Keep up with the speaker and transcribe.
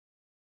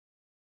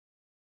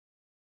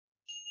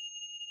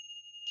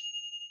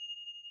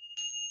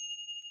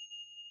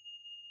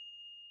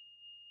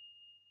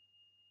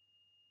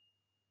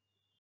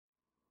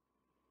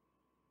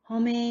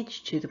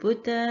Homage to the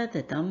Buddha,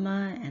 the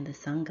Dhamma, and the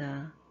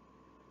Sangha.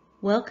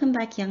 Welcome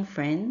back, young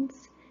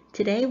friends.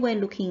 Today we're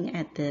looking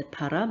at the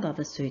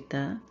Parabhava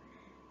Sutta,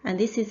 and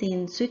this is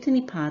in Sutta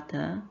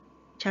Nipata,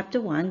 Chapter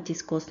 1,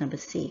 Discourse number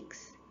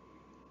 6.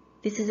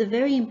 This is a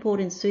very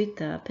important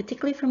sutta,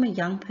 particularly from a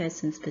young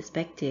person's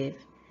perspective,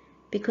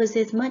 because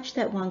there's much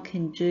that one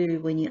can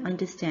do when you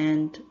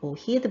understand or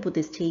hear the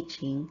Buddha's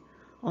teaching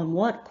on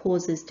what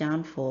causes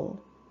downfall.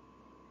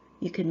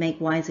 You can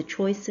make wiser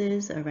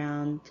choices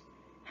around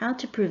how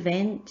to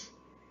prevent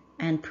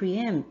and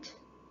preempt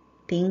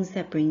things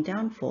that bring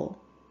downfall.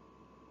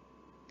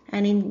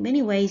 And in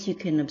many ways you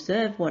can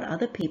observe what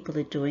other people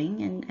are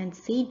doing and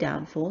see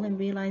downfall and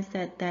realize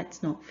that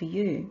that's not for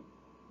you.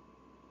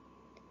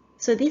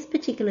 So this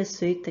particular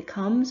sutta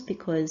comes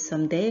because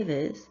some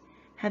devas,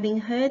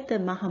 having heard the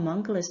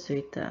Mahamangala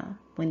Sutta,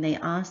 when they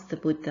asked the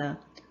Buddha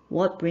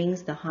what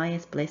brings the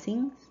highest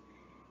blessings,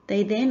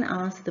 they then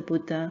asked the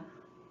Buddha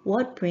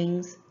what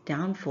brings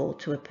downfall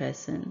to a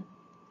person.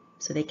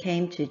 So they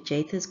came to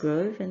Jeta's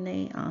grove and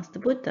they asked the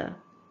Buddha.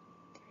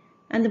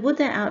 And the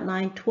Buddha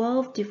outlined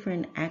 12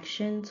 different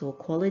actions or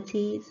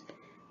qualities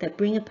that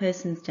bring a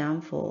person's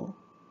downfall.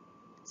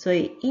 So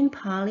in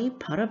Pali,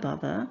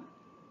 Parabhava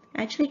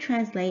actually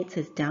translates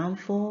as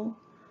downfall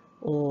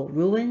or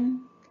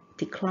ruin,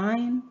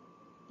 decline,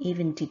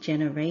 even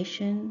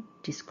degeneration,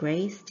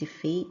 disgrace,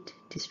 defeat,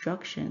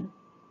 destruction.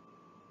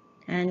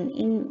 And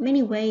in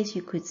many ways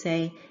you could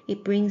say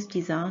it brings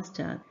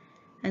disaster.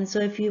 And so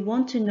if you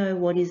want to know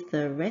what is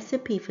the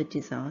recipe for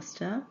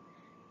disaster,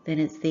 then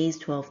it's these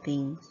 12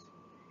 things.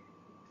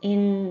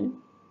 In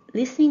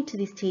listening to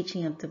this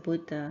teaching of the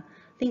Buddha,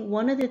 I think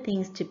one of the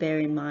things to bear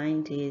in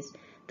mind is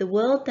the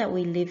world that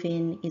we live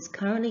in is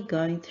currently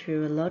going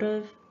through a lot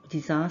of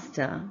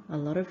disaster, a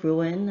lot of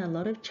ruin, a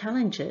lot of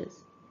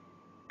challenges.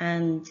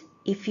 And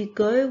if you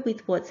go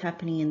with what's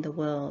happening in the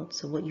world,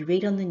 so what you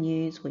read on the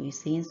news, what you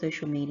see in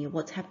social media,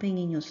 what's happening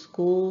in your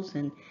schools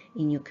and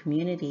in your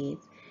communities,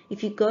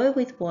 if you go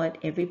with what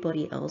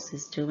everybody else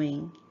is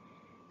doing,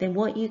 then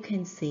what you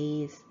can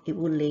see is it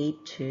will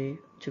lead to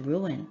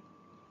ruin.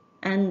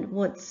 And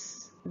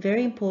what's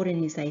very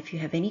important is that if you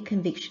have any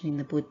conviction in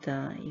the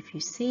Buddha, if you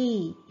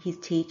see his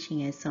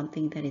teaching as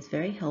something that is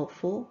very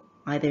helpful,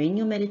 either in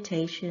your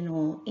meditation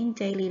or in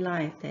daily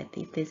life, that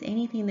if there's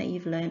anything that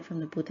you've learned from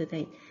the Buddha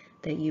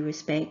that you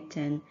respect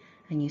and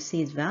you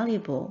see as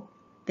valuable,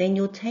 then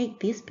you'll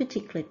take this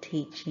particular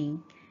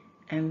teaching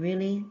and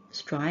really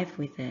strive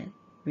with it.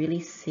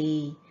 Really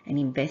see and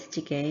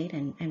investigate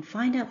and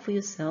find out for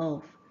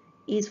yourself,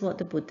 is what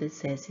the Buddha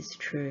says is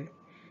true.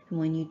 And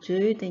when you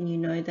do, then you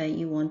know that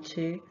you want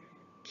to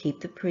keep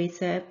the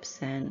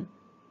precepts and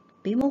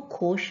be more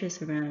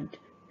cautious around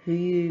who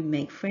you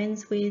make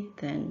friends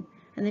with and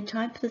the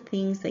types of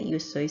things that you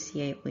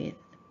associate with.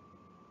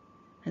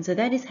 And so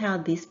that is how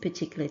this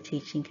particular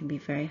teaching can be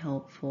very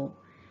helpful,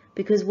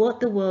 because what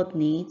the world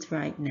needs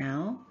right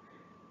now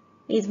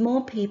is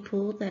more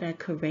people that are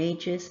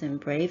courageous and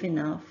brave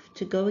enough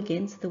to go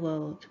against the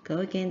world, go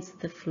against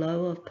the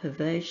flow of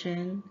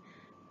perversion,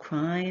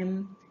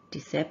 crime,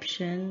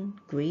 deception,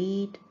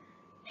 greed,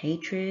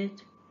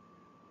 hatred,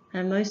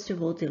 and most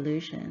of all,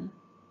 delusion.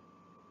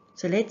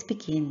 So let's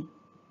begin.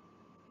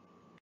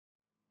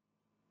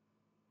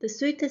 The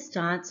sutta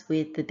starts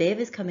with the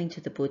devas coming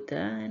to the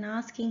Buddha and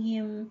asking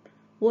him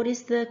what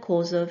is the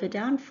cause of a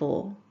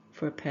downfall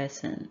for a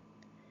person.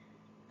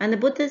 And the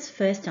Buddha's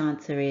first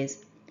answer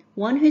is,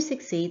 one who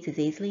succeeds is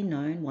easily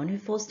known, one who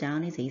falls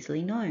down is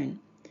easily known.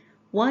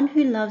 One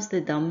who loves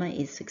the Dhamma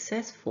is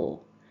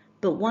successful,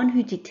 but one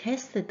who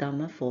detests the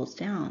Dhamma falls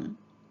down.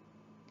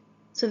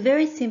 So a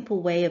very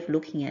simple way of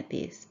looking at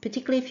this,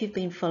 particularly if you've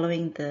been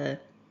following the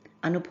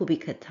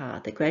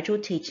Anupubikata, the gradual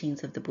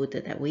teachings of the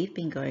Buddha that we've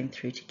been going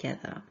through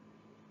together,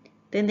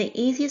 then the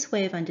easiest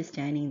way of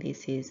understanding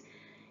this is,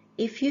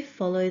 if you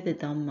follow the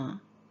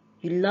Dhamma,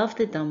 you love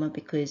the Dhamma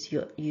because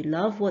you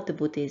love what the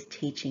Buddha is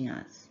teaching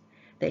us.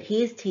 That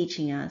he is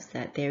teaching us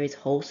that there is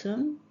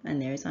wholesome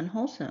and there is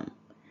unwholesome.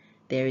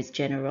 There is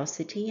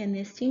generosity and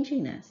there's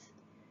stinginess.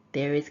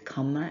 There is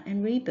karma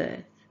and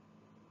rebirth.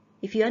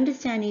 If you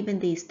understand even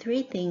these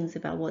three things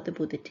about what the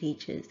Buddha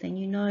teaches, then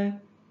you know,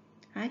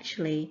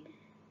 actually,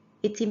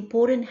 it's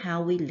important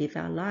how we live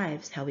our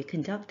lives, how we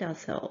conduct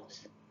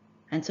ourselves.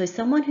 And so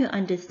someone who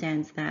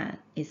understands that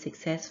is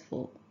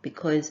successful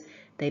because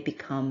they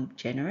become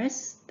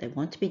generous, they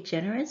want to be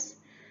generous,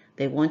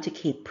 they want to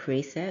keep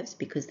precepts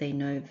because they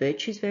know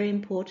virtue is very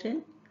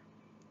important.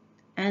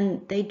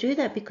 And they do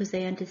that because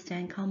they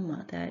understand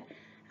karma, that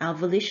our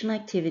volitional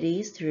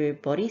activities through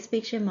body,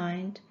 speech, and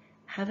mind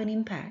have an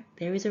impact.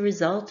 There is a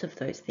result of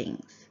those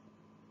things.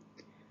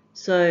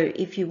 So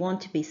if you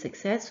want to be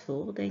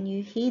successful, then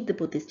you heed the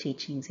Buddha's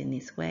teachings in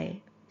this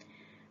way.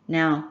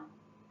 Now,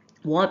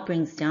 what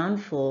brings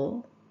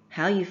downfall,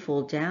 how you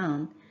fall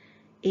down,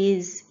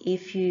 is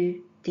if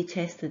you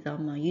detest the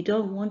Dhamma. You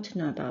don't want to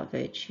know about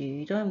virtue.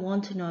 You don't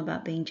want to know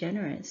about being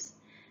generous.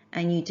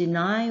 And you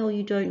deny or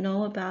you don't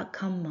know about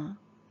karma,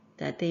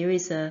 that there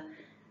is a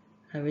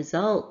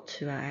result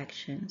to our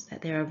actions,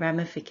 that there are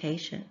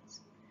ramifications.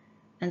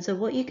 And so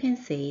what you can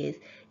see is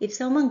if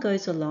someone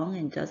goes along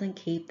and doesn't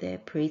keep their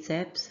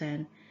precepts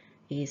and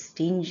is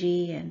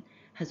stingy and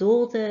has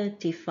all the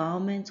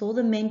defilements, all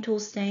the mental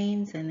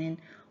stains, and then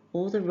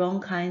all the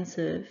wrong kinds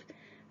of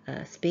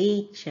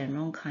speech and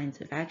wrong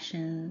kinds of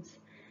actions,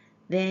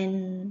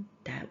 then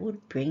that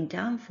would bring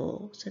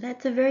downfall. So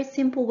that's a very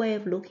simple way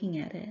of looking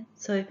at it.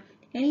 So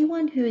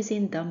anyone who is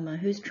in Dhamma,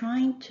 who's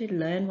trying to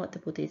learn what the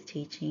Buddha is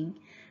teaching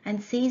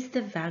and sees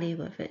the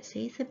value of it,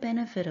 sees the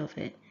benefit of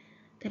it,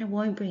 then it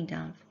won't bring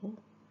downfall.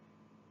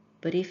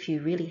 But if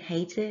you really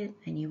hate it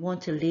and you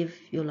want to live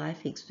your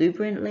life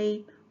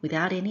exuberantly,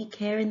 without any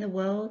care in the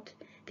world,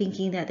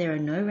 thinking that there are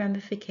no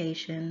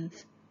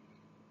ramifications,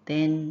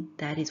 then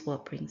that is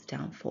what brings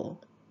downfall.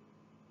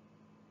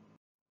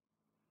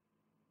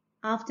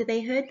 After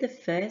they heard the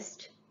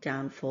first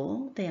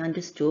downfall, they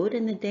understood,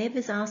 and the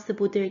Devas asked the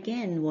Buddha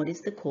again, what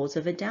is the cause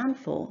of a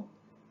downfall?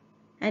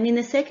 And in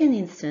the second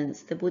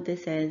instance, the Buddha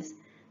says,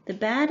 the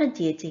bad are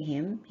dear to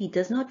him, he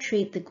does not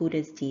treat the good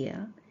as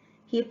dear,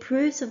 he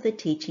approves of the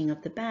teaching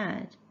of the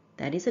bad.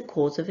 That is a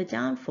cause of a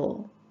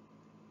downfall.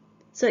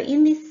 So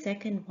in this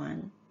second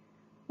one,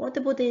 what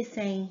the Buddha is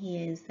saying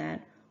here is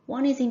that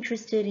one is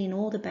interested in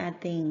all the bad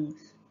things.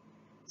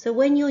 So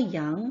when you're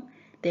young,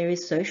 there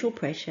is social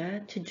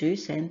pressure to do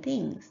certain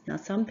things. Now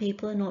some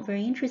people are not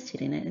very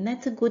interested in it, and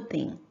that's a good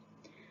thing.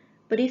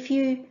 But if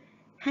you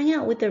hang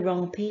out with the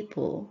wrong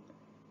people,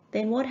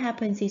 then what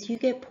happens is you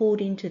get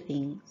pulled into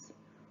things.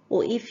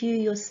 Or if you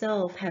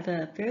yourself have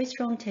a very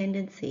strong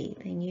tendency,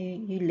 then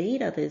you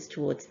lead others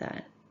towards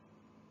that.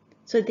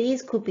 So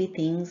these could be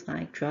things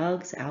like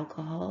drugs,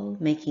 alcohol,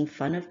 making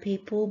fun of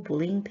people,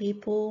 bullying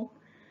people,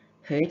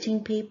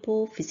 hurting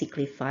people,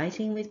 physically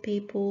fighting with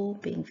people,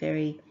 being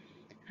very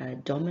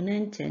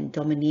dominant and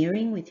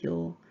domineering with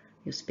your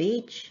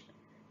speech,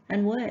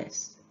 and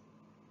worse.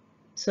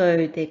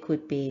 So there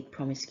could be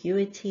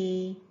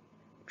promiscuity,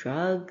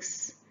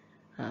 drugs,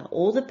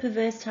 all the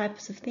perverse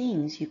types of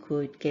things. You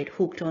could get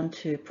hooked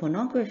onto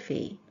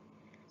pornography.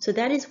 So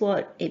that is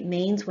what it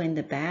means when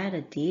the bad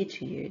are dear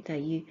to you,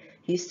 that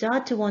you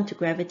start to want to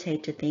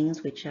gravitate to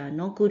things which are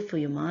not good for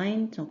your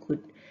mind, not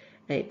good.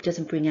 It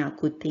doesn't bring out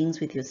good things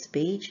with your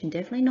speech, and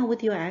definitely not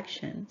with your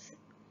actions.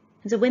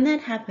 And so when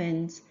that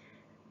happens,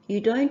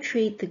 you don't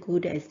treat the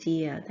good as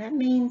dear. That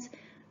means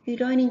you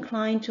don't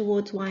incline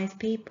towards wise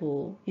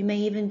people. You may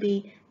even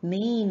be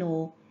mean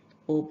or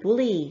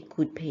bully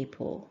good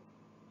people.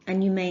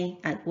 And you may,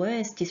 at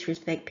worst,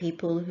 disrespect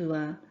people who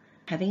are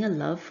having a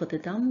love for the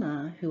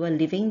Dhamma, who are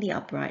living the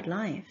upright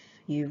life.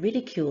 You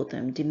ridicule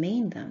them,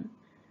 demean them.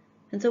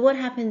 And so what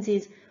happens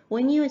is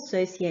when you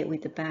associate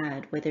with the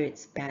bad, whether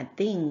it's bad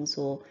things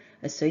or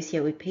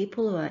associate with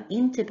people who are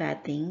into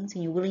bad things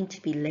and you're willing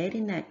to be led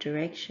in that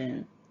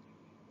direction,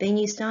 then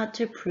you start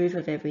to approve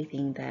of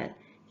everything that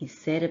is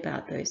said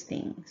about those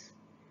things.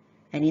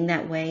 And in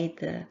that way,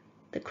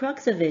 the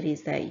crux of it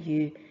is that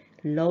you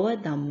lower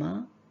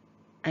Dhamma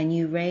and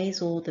you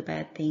raise all the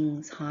bad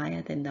things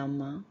higher than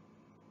Dhamma.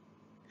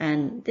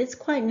 And that's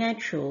quite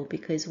natural,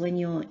 because when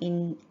you're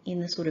in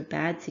a sort of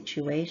bad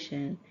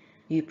situation,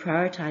 you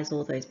prioritize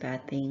all those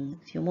bad things.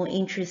 You're more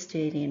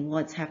interested in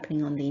what's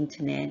happening on the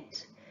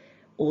internet,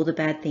 all the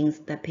bad things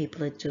that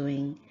people are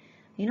doing.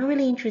 You're not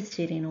really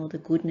interested in all the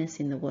goodness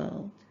in the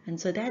world. And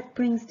so that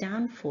brings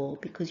downfall,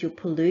 because you're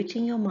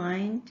polluting your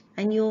mind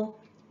and you're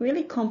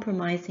really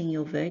compromising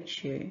your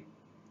virtue.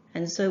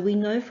 And so we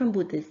know from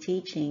Buddha's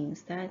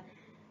teachings that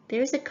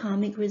there is a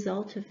karmic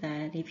result of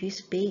that. If you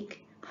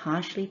speak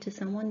harshly to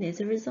someone, there's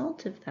a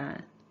result of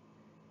that.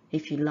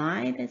 If you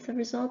lie, there's a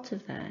result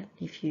of that.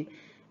 If you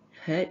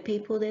hurt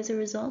people, there's a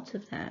result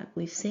of that.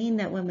 We've seen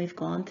that when we've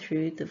gone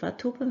through the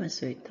Vatthūpama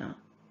Sutta.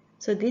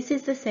 So this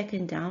is the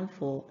second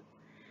downfall.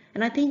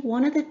 And I think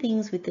one of the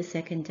things with the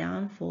second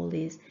downfall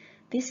is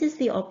this is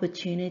the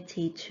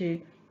opportunity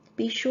to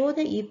be sure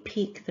that you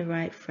pick the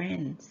right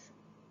friends.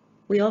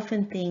 We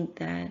often think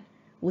that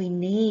we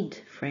need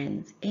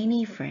friends,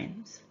 any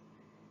friends.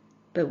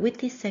 But with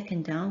this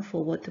second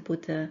downfall, what the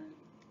Buddha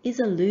is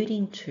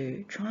alluding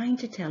to, trying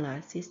to tell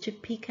us, is to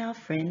pick our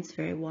friends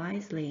very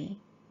wisely.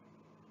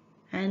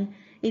 And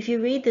if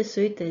you read the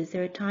suttas,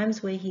 there are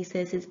times where he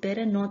says it's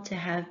better not to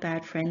have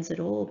bad friends at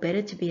all,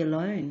 better to be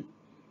alone,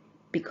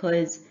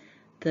 because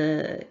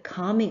the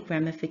karmic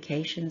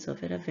ramifications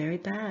of it are very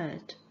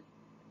bad.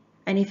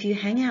 And if you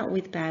hang out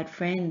with bad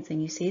friends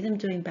and you see them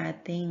doing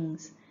bad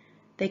things,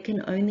 they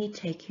can only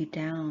take you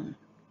down.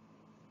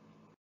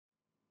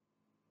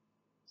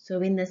 So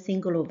in the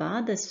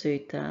Singalovada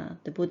Sutta,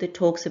 the Buddha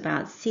talks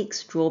about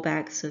 6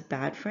 drawbacks of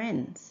bad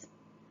friends.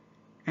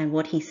 And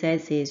what he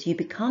says is, you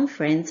become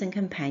friends and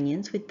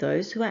companions with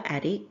those who are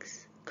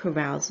addicts,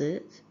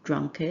 carousers,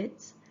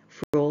 drunkards,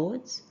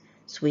 frauds,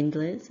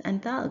 swindlers,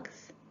 and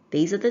thugs.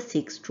 These are the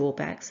 6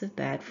 drawbacks of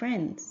bad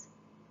friends.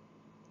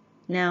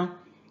 Now,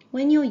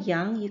 when you're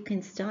young, you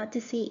can start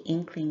to see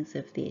inklings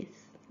of this,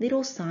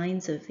 little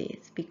signs of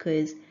this,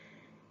 because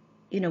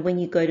when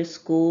you go to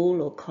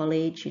school or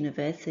college,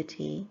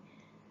 university,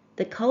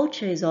 the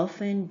culture is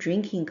often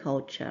drinking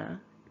culture,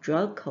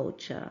 drug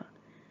culture,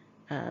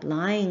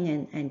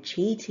 lying and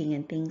cheating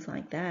and things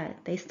like that,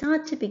 they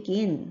start to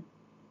begin.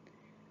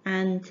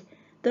 And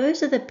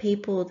those are the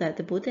people that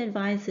the Buddha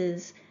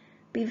advises,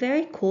 be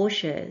very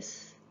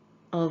cautious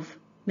of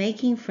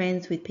making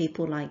friends with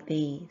people like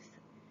these,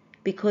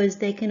 because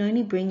they can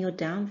only bring your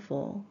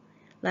downfall.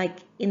 Like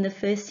in the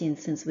first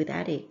instance with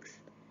addicts,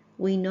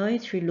 we know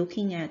through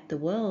looking at the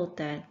world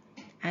that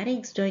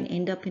addicts don't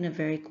end up in a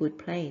very good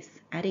place.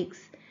 Addicts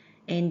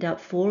end up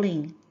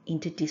falling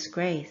into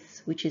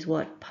disgrace, which is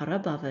what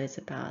Parābhava is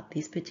about,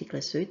 this particular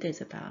sutta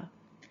is about.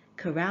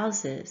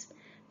 Carousers,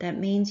 that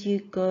means you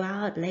go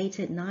out late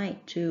at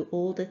night, do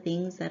all the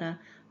things that are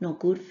not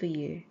good for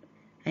you,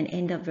 and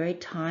end up very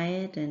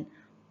tired, and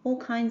all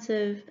kinds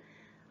of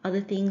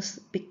other things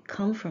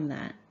come from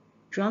that.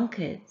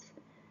 Drunkards,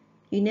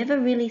 you never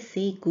really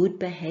see good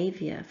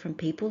behavior from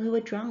people who are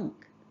drunk.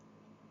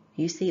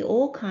 You see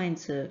all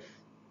kinds of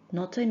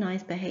not so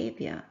nice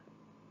behavior.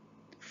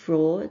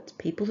 Frauds,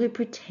 people who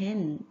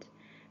pretend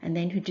and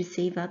then who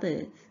deceive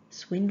others.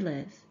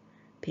 Swindlers,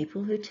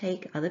 people who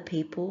take other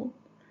people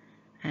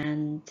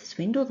and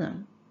swindle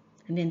them.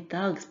 And then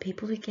thugs,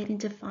 people who get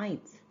into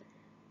fights.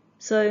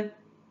 So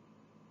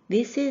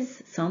this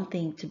is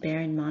something to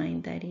bear in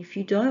mind, that if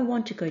you don't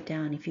want to go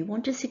down, if you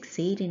want to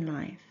succeed in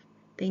life,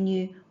 then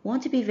you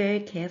want to be very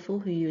careful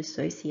who you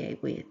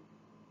associate with.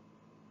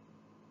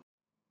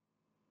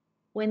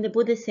 When the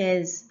Buddha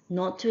says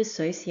not to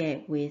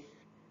associate with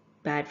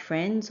bad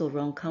friends or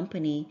wrong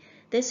company,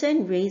 there's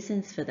certain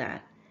reasons for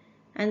that.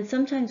 And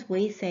sometimes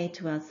we say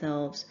to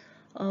ourselves,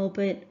 oh,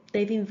 but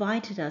they've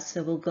invited us,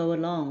 so we'll go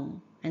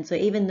along. And so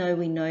even though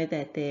we know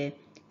that their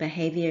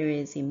behavior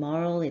is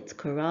immoral, it's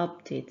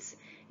corrupt, it's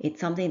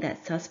something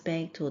that's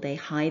suspect, or they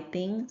hide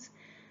things,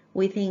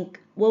 we think,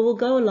 well, we'll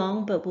go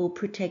along, but we'll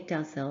protect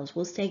ourselves,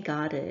 we'll stay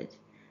guarded,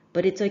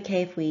 but it's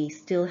okay if we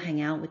still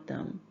hang out with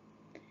them.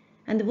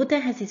 And the Buddha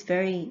has this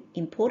very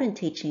important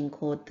teaching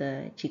called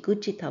the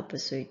Vatthūpama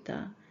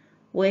Sutta,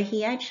 where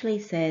he actually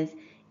says,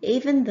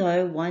 even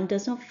though one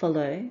does not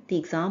follow the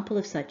example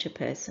of such a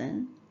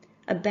person,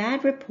 a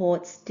bad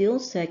report still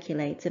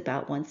circulates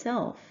about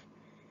oneself.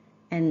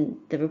 And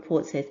the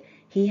report says,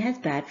 he has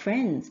bad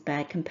friends,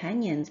 bad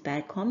companions,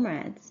 bad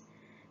comrades.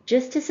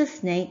 Just as a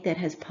snake that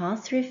has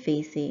passed through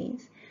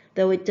feces,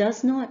 though it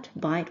does not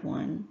bite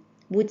one,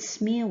 would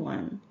smear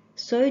one,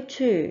 so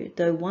too,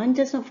 though one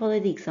does not follow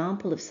the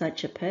example of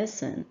such a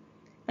person,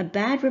 a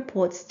bad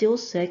report still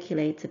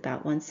circulates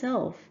about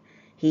oneself.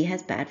 He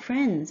has bad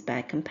friends,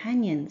 bad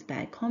companions,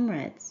 bad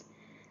comrades.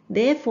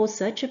 Therefore,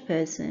 such a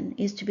person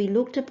is to be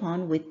looked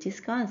upon with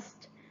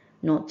disgust,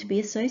 not to be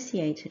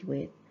associated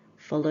with,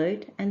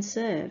 followed and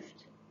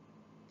served.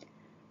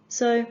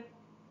 So,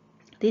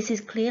 this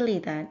is clearly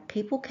that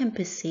people can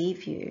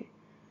perceive you,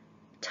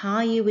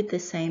 tar you with the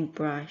same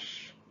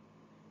brush.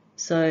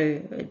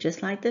 So,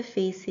 just like the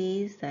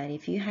feces, that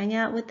if you hang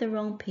out with the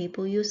wrong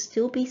people, you'll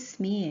still be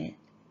smeared.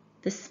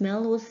 The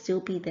smell will still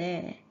be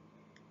there.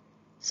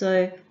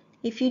 So,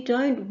 if you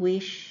don't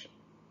wish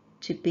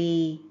to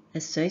be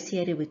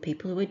associated with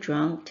people who are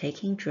drunk,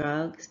 taking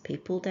drugs,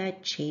 people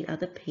that cheat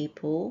other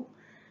people,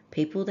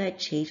 people that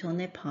cheat on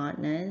their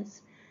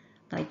partners,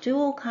 like do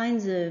all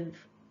kinds of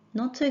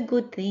not so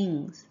good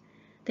things,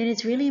 then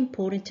it's really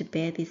important to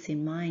bear this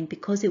in mind,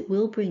 because it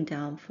will bring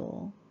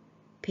downfall.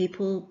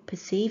 People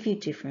perceive you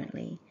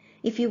differently.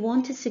 If you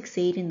want to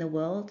succeed in the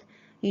world,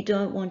 you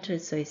don't want to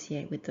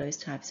associate with those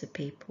types of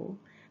people,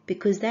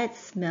 because that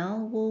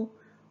smell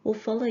will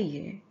follow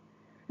you.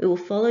 It will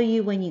follow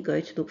you when you go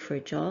to look for a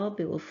job.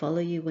 It will follow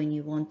you when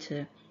you want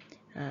to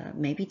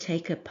maybe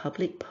take a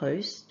public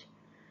post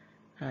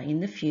in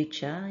the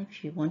future.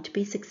 If you want to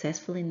be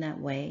successful in that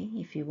way,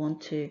 if you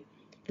want to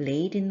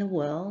lead in the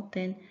world,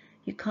 then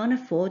you can't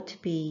afford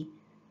to be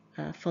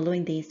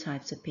following these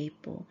types of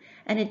people.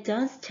 And it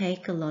does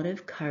take a lot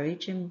of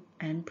courage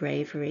and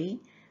bravery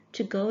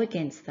to go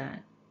against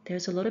that.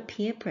 There's a lot of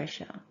peer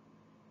pressure.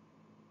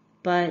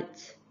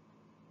 But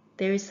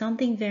there is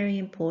something very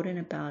important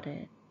about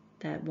it,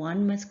 that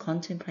one must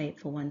contemplate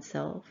for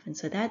oneself. And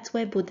so that's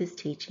where Buddha's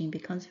teaching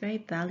becomes very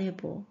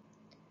valuable.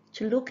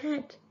 To look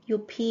at your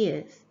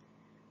peers,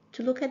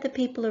 to look at the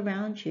people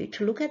around you,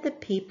 to look at the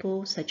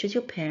people such as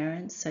your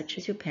parents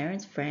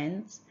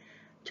friends,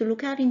 to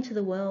look out into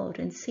the world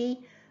and see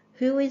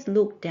who is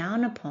looked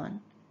down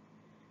upon.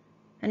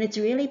 And it's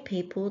really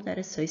people that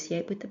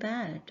associate with the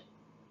bad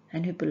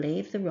and who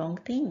believe the wrong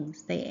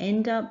things. They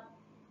end up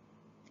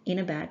in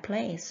a bad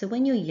place. So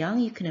when you're young,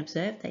 you can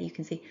observe that. You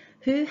can see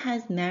who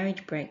has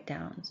marriage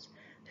breakdowns,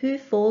 who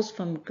falls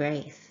from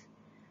grace,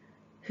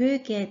 who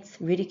gets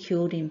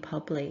ridiculed in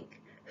public,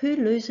 who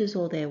loses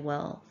all their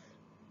wealth,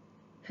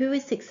 who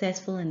is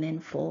successful and then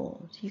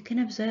falls. You can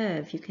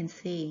observe, you can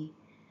see.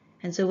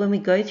 And so when we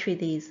go through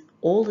these,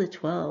 all the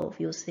 12,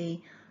 you'll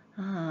see,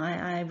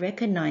 I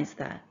recognize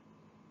that.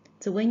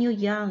 So when you're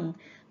young,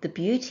 the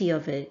beauty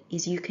of it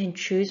is you can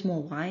choose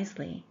more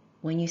wisely.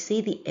 When you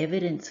see the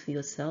evidence for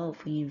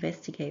yourself, when you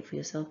investigate for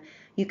yourself,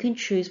 you can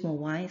choose more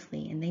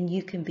wisely, and then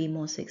you can be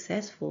more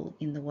successful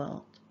in the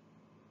world.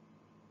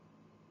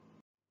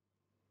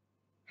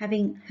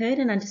 Having heard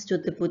and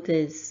understood the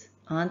Buddha's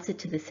answer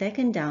to the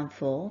second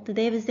downfall, the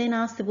Devas then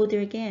asked the Buddha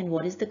again,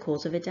 what is the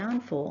cause of a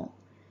downfall?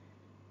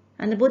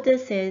 And the Buddha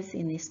says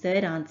in this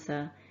third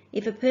answer,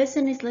 if a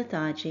person is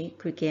lethargic,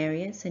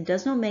 gregarious, and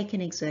does not make an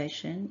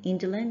exertion,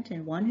 indolent,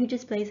 and one who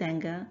displays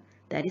anger,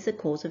 that is a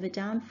cause of a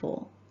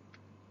downfall.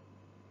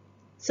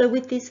 So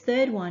with this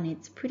third one,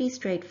 it's pretty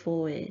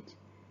straightforward.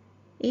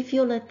 If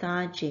you're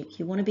lethargic,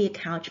 you want to be a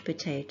couch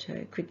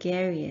potato,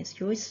 gregarious,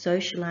 you're always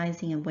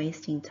socializing and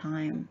wasting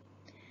time,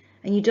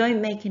 and you don't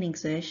make an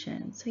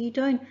exertion, so you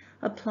don't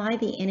apply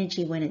the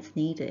energy when it's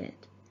needed,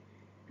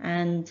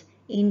 and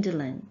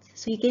indolent,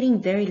 so you're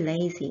getting very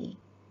lazy.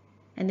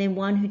 And then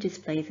one who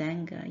displays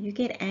anger, you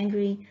get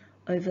angry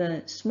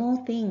over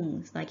small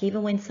things, like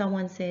even when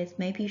someone says,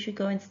 maybe you should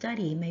go and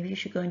study, maybe you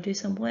should go and do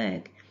some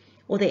work,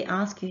 or they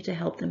ask you to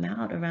help them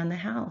out around the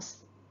house.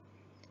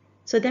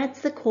 So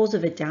that's the cause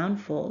of a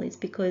downfall, is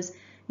because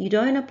you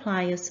don't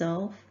apply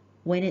yourself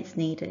when it's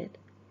needed.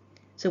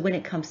 So when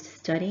it comes to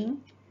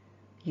studying,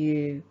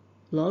 you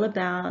loll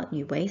about,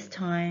 you waste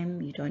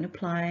time, you don't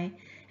apply,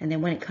 and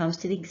then when it comes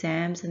to the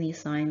exams and the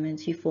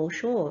assignments, you fall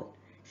short.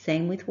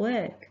 Same with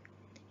work.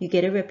 You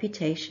get a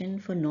reputation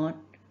for not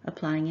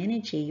applying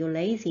energy. You're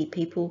lazy.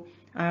 People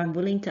are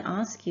unwilling to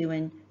ask you,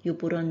 and you're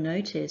put on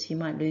notice. You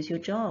might lose your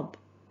job.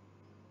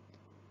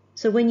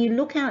 So when you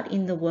look out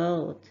in the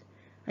world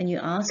and you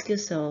ask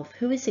yourself,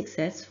 who is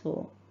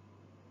successful?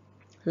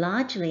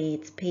 Largely,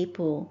 it's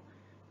people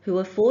who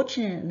are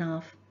fortunate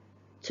enough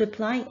to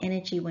apply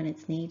energy when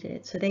it's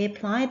needed. So they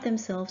applied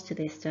themselves to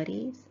their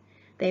studies,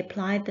 they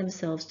applied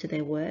themselves to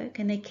their work,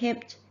 and they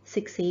kept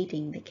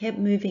succeeding. They kept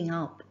moving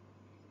up.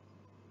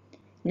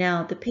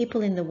 Now, the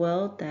people in the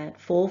world that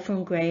fall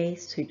from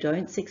grace, who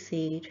don't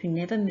succeed, who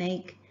never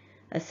make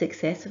a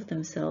success of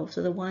themselves,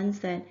 are the ones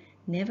that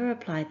never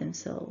apply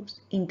themselves,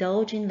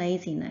 indulge in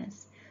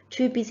laziness,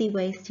 too busy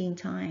wasting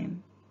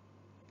time.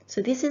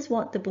 So this is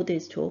what the Buddha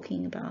is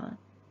talking about.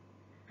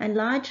 And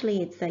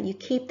largely it's that you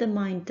keep the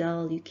mind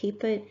dull, you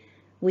keep it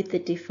with the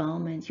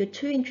defilements. You're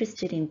too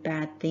interested in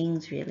bad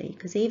things, really,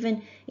 because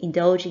even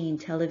indulging in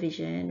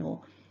television or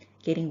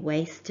getting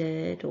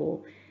wasted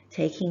or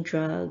taking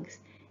drugs,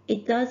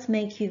 it does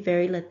make you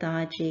very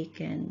lethargic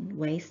and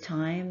waste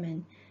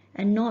time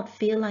and not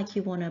feel like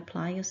you want to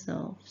apply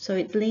yourself. So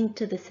it's linked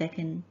to the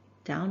second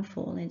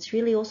downfall. And it's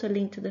really also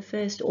linked to the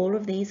first. All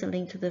of these are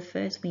linked to the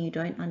first when you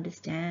don't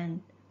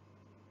understand,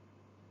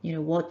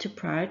 what to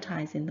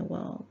prioritize in the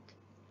world.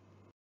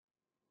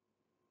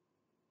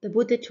 The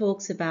Buddha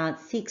talks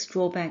about 6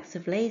 drawbacks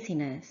of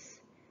laziness.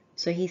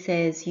 So he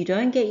says, you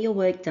don't get your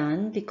work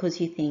done because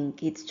you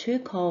think it's too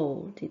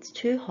cold, it's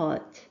too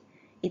hot,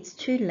 it's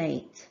too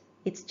late,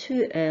 it's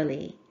too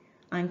early,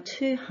 I'm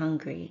too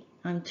hungry,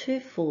 I'm too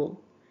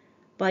full.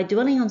 By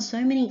dwelling on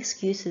so many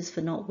excuses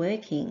for not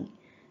working,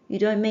 you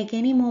don't make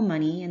any more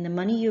money and the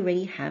money you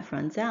already have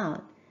runs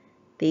out.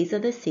 These are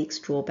the 6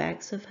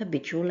 drawbacks of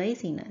habitual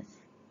laziness.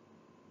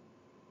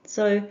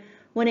 So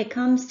when it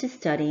comes to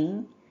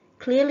studying,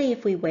 clearly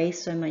if we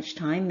waste so much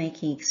time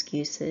making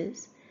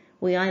excuses,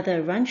 we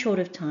either run short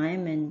of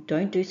time and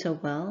don't do so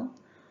well,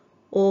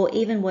 or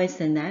even worse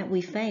than that,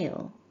 we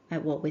fail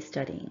at what we're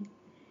studying.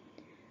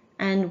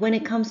 And when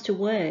it comes to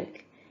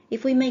work,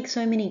 if we make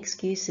so many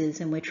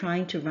excuses and we're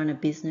trying to run a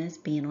business,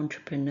 be an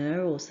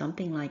entrepreneur or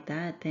something like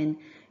that, then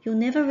you'll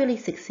never really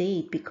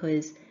succeed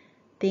because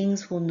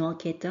things will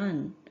not get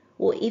done.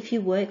 Or if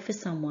you work for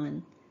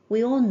someone,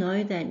 we all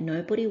know that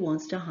nobody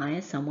wants to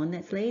hire someone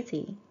that's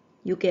lazy.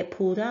 You'll get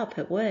pulled up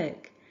at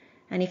work.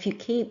 And if you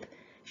keep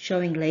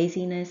showing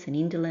laziness and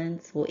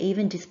indolence or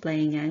even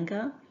displaying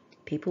anger,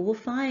 people will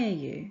fire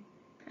you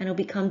and it'll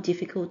become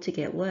difficult to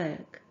get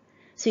work.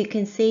 So you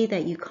can see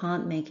that you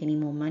can't make any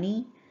more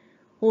money,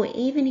 or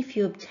even if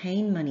you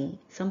obtain money,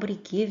 somebody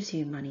gives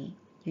you money,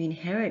 you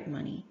inherit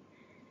money,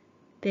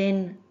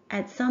 then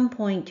at some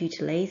point due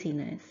to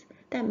laziness,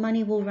 that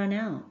money will run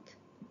out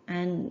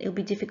and it'll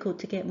be difficult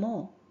to get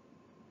more.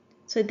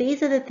 So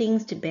these are the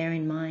things to bear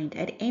in mind.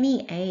 At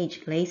any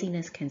age,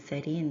 laziness can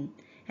set in.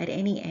 At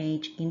any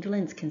age,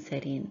 indolence can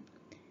set in.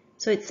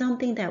 So it's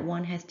something that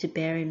one has to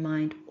bear in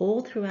mind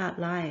all throughout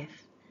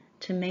life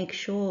to make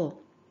sure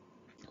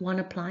one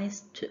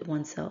applies to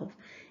oneself.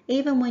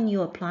 Even when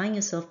you're applying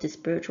yourself to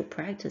spiritual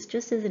practice,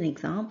 just as an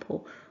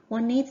example,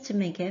 one needs to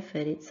make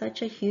effort. It's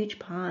such a huge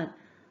part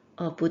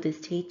of Buddha's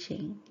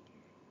teaching.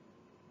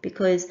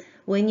 Because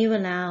when you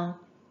allow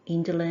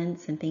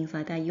indolence and things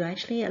like that, you're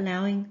actually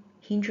allowing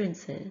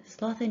hindrances,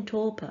 sloth and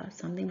torpor,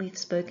 something we've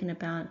spoken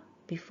about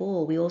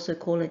before. We also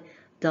call it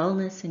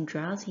dullness and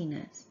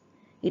drowsiness.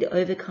 It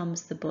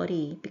overcomes the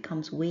body,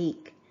 becomes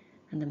weak,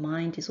 and the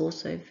mind is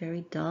also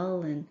very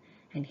dull and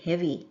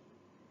heavy.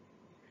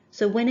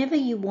 So whenever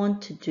you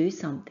want to do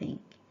something,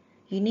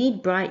 you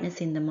need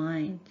brightness in the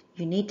mind.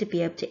 You need to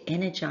be able to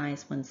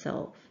energize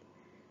oneself.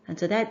 And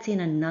so that's in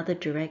another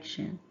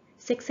direction.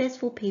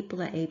 Successful people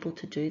are able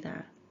to do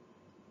that.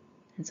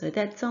 And so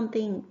that's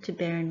something to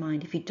bear in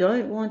mind. If you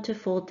don't want to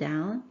fall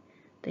down,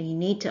 then you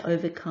need to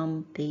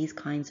overcome these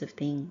kinds of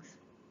things.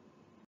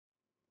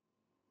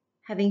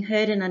 Having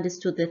heard and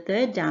understood the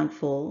third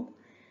downfall,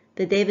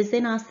 the Devas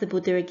then ask the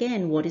Buddha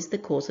again, what is the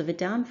cause of a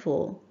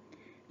downfall?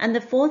 And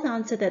the fourth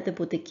answer that the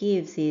Buddha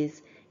gives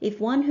is, if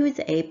one who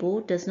is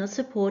able does not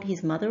support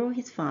his mother or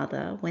his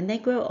father when they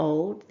grow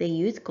old, their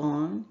youth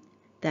gone,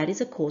 that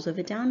is a cause of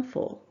a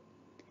downfall.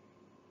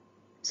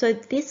 So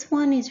this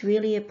one is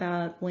really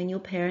about when your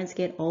parents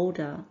get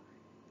older,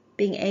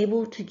 being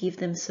able to give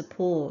them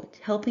support,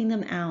 helping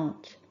them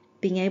out,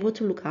 being able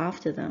to look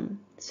after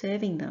them,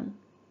 serving them.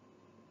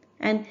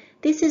 And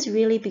this is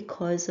really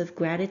because of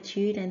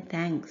gratitude and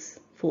thanks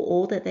for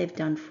all that they've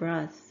done for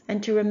us.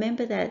 And to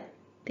remember that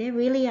they're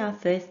really our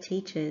first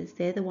teachers.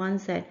 They're the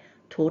ones that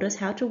taught us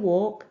how to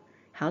walk,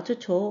 how to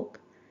talk,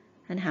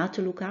 and how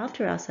to look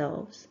after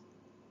ourselves.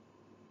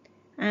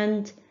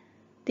 And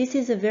this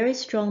is a very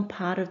strong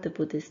part of the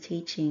Buddha's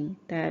teaching,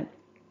 that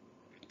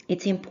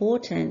it's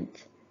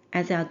important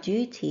as our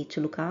duty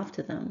to look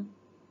after them.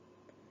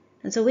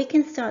 And so we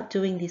can start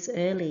doing this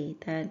early,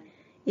 that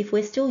if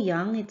we're still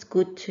young, it's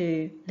good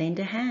to lend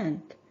a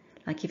hand.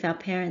 Like if our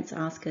parents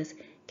ask us,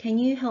 can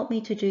you help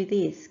me to do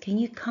this? Can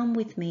you come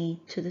with me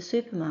to the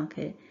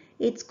supermarket?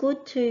 It's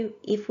good to,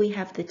 if we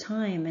have the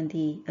time and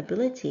the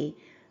ability,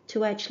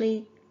 to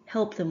actually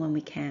help them when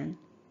we can.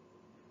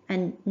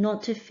 And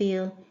not to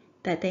feel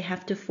that they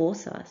have to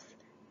force us.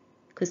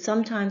 Because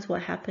sometimes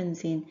what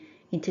happens in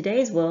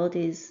today's world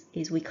is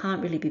we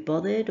can't really be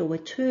bothered, or we're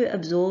too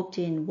absorbed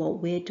in what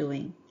we're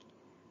doing.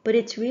 But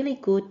it's really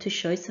good to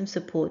show some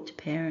support to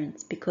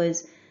parents,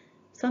 because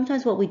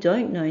sometimes what we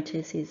don't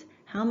notice is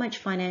how much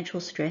financial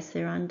stress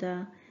they're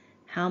under,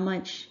 how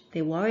much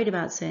they're worried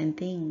about certain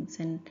things,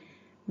 and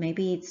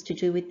maybe it's to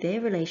do with their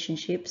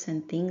relationships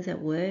and things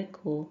at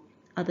work or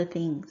other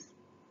things.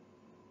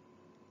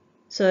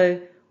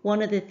 So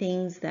one of the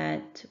things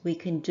that we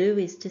can do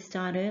is to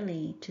start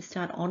early, to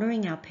start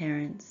honoring our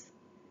parents,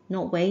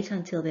 not wait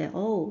until they're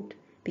old,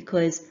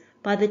 because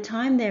by the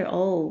time they're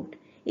old,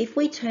 if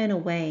we turn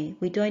away,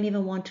 we don't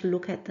even want to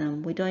look at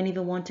them. We don't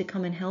even want to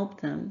come and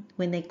help them.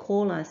 When they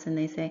call us and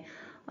they say,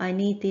 I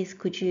need this,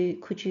 could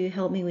you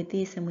help me with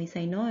this? And we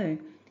say no.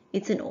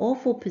 It's an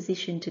awful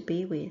position to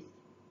be with.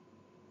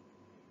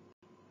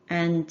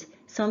 And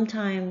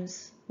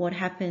sometimes what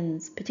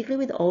happens,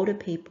 particularly with older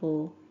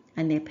people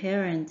and their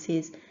parents,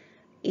 is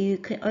you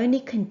can only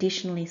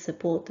conditionally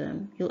support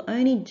them. You'll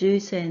only do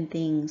certain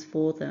things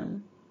for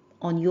them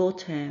on your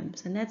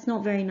terms. And that's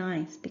not very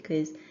nice,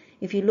 because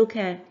if you look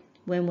at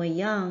when we're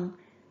young,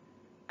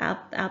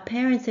 our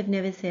parents have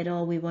never said,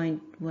 oh, we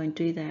won't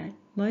do that.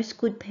 Most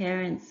good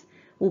parents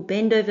will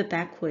bend over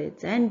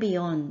backwards and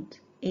beyond,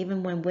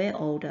 even when we're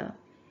older,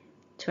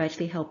 to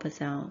actually help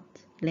us out,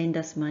 lend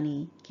us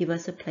money, give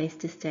us a place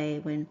to stay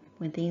when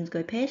things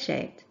go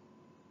pear-shaped.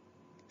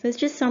 So it's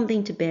just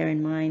something to bear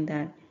in mind,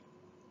 that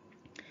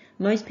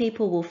most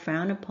people will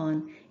frown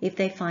upon if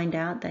they find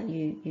out that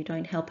you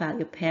don't help out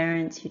your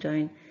parents, you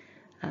don't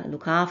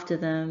look after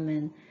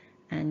them,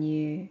 and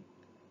you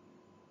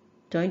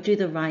don't do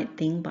the right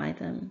thing by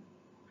them.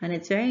 And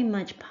it's very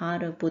much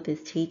part of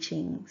Buddha's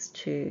teachings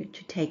to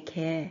take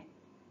care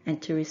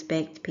and to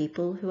respect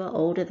people who are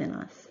older than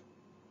us.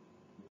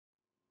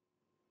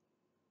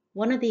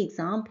 One of the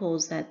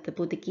examples that the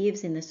Buddha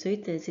gives in the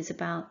suttas is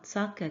about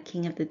Sakka,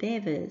 king of the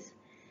Devas.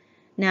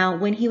 Now,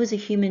 when he was a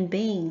human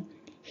being,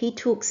 he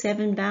took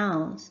 7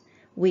 vows,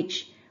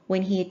 which,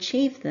 when he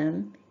achieved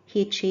them,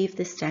 he achieved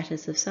the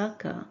status of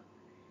Sakka.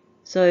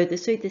 So the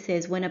sutta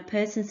says, when a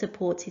person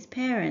supports his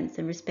parents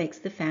and respects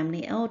the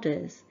family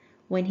elders,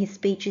 when his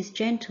speech is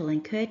gentle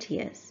and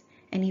courteous,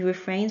 and he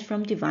refrains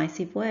from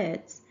divisive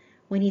words,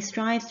 when he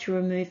strives to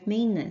remove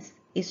meanness,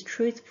 is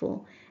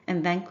truthful,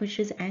 and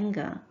vanquishes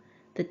anger,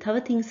 the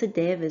Tavatimsa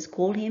Devas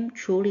call him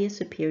truly a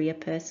superior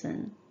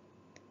person.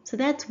 So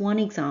that's one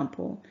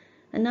example.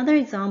 Another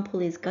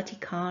example is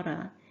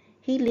Gatikara.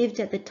 He lived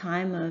at the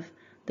time of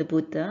the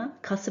Buddha,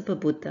 Kassapa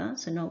Buddha,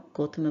 so not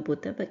Gautama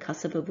Buddha, but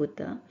Kassapa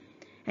Buddha.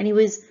 And he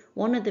was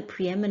one of the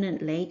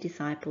preeminent lay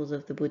disciples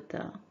of the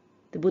Buddha.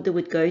 The Buddha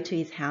would go to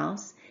his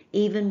house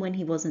even when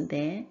he wasn't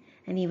there,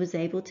 and he was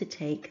able to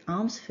take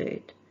alms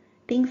food,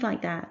 things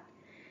like that.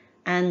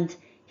 And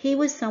he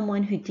was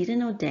someone who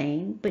didn't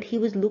ordain, but he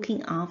was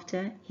looking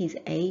after his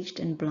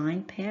aged and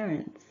blind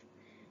parents.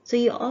 So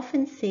you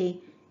often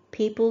see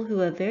people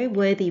who are very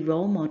worthy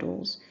role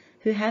models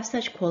who have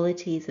such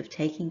qualities of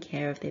taking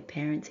care of their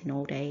parents in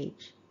old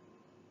age.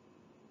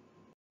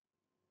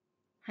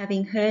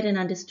 Having heard and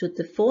understood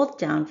the 4th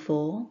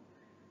downfall,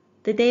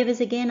 the Devas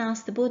again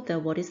ask the Buddha,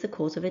 what is the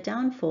cause of a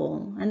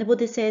downfall? And the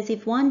Buddha says,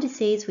 if one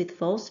deceives with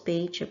false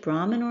speech a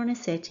Brahmin or an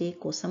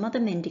ascetic or some other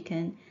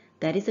mendicant,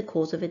 that is the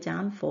cause of a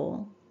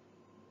downfall.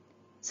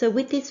 So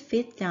with this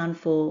 5th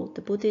downfall,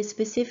 the Buddha is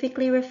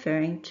specifically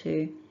referring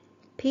to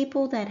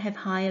people that have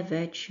higher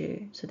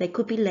virtue. So they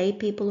could be lay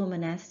people or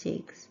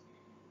monastics,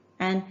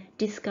 and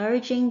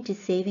discouraging,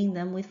 deceiving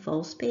them with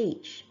false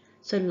speech,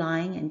 so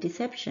lying and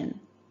deception.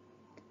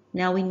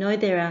 Now we know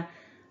there are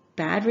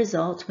bad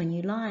results when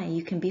you lie.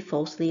 You can be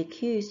falsely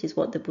accused, is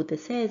what the Buddha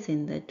says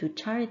in the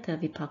Duccharita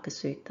Vipaka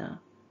Sutta.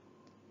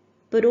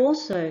 But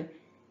also,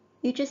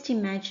 you just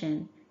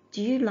imagine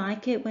Do you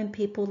like it when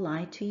people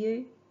lie to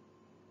you?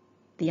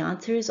 The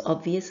answer is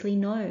obviously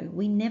no.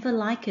 We never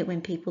like it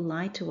when people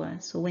lie to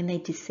us or when they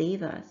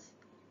deceive us.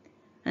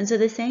 And so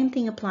the same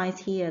thing applies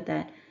here,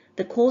 that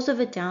the cause of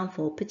a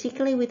downfall,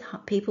 particularly with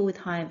people with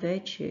higher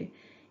virtue,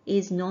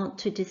 is not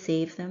to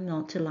deceive them,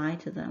 not to lie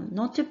to them,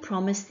 not to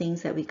promise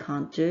things that we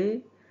can't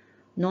do,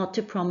 not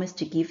to promise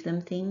to give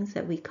them things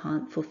that we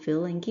can't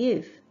fulfill and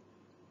give.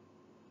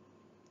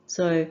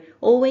 So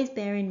always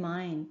bear in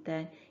mind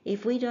that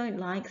if we don't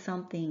like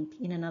something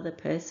in another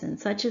person,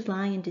 such as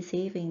lying and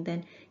deceiving,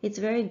 then it's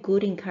very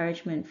good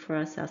encouragement for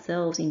us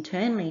ourselves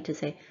internally to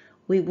say,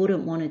 we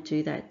wouldn't want to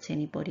do that to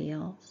anybody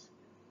else.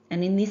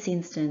 And in this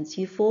instance,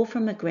 you fall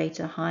from a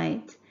greater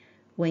height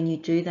when you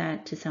do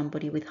that to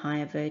somebody with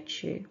higher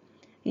virtue.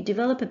 You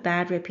develop a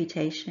bad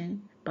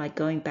reputation by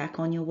going back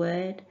on your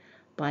word,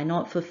 by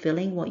not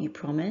fulfilling what you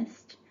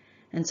promised.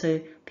 And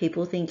so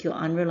people think you're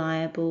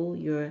unreliable,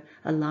 you're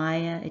a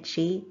liar, a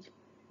cheat.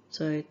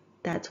 So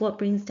that's what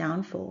brings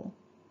downfall.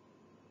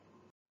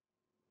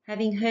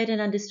 Having heard and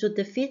understood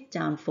the fifth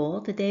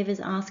downfall, the Devas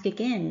ask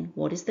again,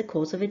 what is the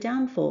cause of a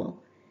downfall?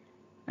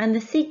 And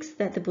the sixth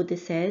that the Buddha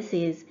says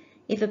is,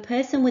 if a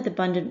person with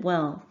abundant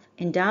wealth,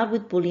 endowed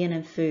with bullion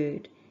and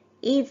food,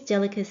 eats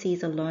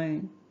delicacies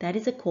alone, that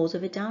is a cause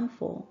of a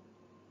downfall.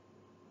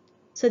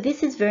 So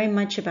this is very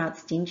much about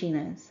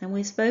stinginess, and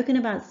we've spoken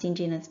about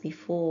stinginess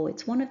before.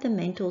 It's one of the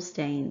mental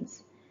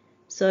stains.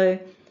 So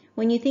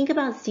when you think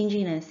about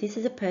stinginess, this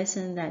is a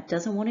person that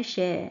doesn't want to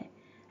share.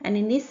 And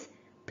in this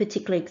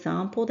particular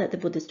example that the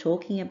Buddha is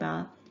talking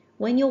about,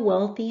 when you're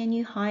wealthy and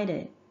you hide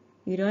it,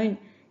 you don't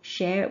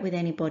share it with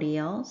anybody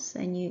else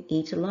and you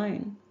eat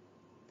alone.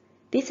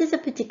 This is a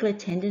particular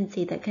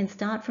tendency that can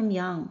start from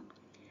young.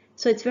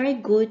 So it's very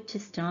good to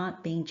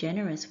start being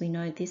generous. We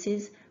know this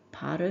is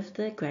part of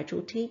the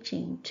gradual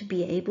teaching, to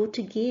be able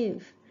to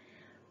give.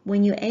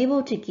 When you're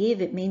able to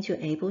give, it means you're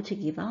able to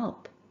give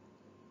up,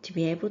 to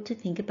be able to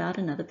think about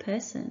another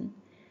person.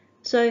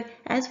 So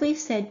as we've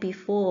said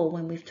before,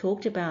 when we've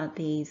talked about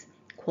these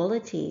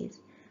qualities,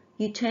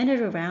 you turn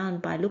it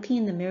around by looking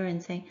in the mirror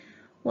and saying,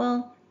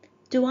 well,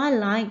 do I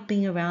like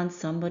being around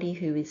somebody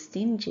who is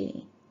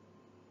stingy?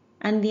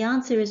 And the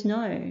answer is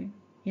no.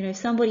 If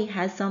somebody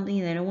has something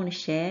they don't want to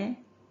share,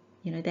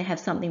 they have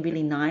something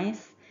really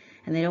nice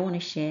and they don't want to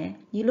share,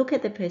 you look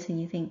at the person,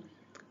 you think,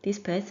 this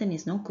person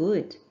is not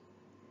good.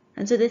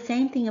 And so the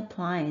same thing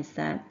applies,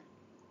 that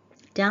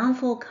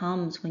downfall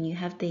comes when you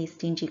have these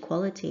stingy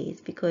qualities,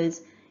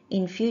 because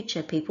in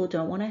future people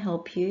don't want to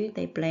help you,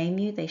 they blame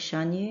you, they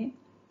shun you,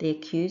 they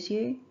accuse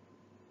you,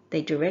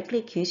 they directly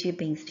accuse you of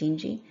being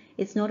stingy.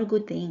 It's not a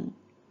good thing.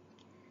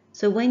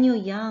 So when you're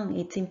young,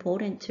 it's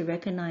important to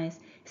recognize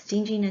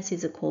stinginess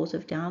is a cause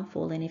of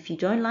downfall. And if you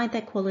don't like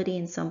that quality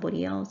in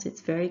somebody else,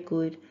 it's very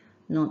good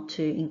not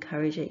to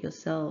encourage it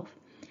yourself.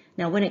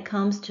 Now, when it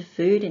comes to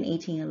food and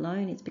eating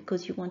alone, it's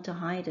because you want to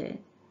hide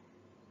it.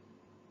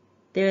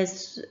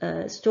 There's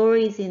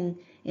stories in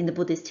the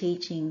Buddhist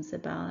teachings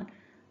about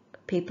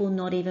people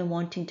not even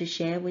wanting to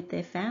share with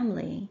their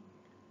family,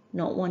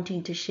 not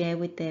wanting to share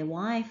with their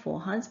wife or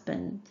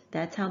husband.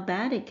 That's how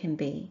bad it can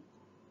be.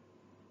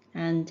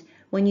 And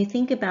when you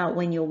think about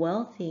when you're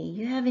wealthy,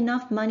 you have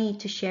enough money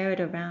to share it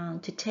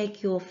around, to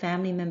take your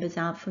family members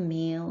out for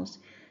meals,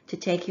 to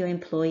take your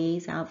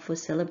employees out for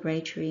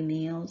celebratory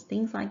meals,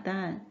 things like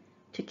that,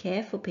 to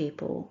care for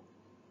people.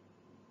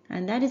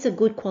 And that is a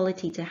good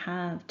quality to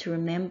have, to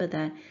remember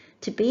that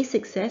to be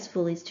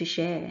successful is to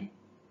share.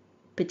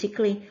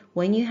 Particularly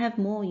when you have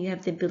more, you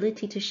have the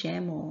ability to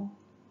share more.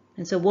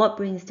 And so what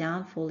brings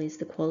downfall is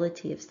the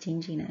quality of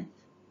stinginess.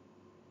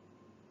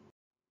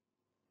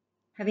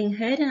 Having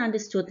heard and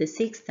understood the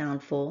sixth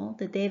downfall,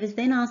 the Devas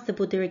then asked the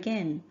Buddha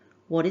again,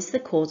 what is the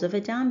cause of a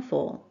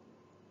downfall?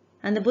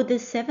 And the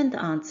Buddha's seventh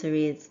answer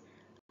is,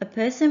 a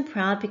person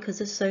proud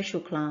because of social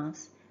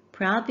class,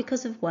 proud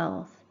because of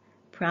wealth,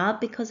 proud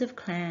because of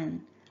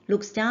clan,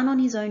 looks down on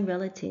his own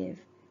relative,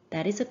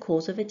 that is a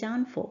cause of a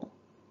downfall.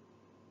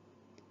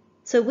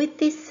 So with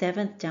this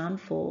seventh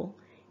downfall,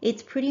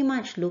 it's pretty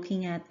much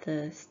looking at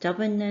the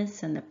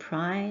stubbornness and the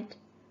pride,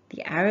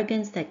 the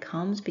arrogance that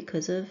comes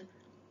because of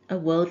a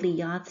worldly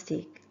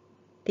yardstick,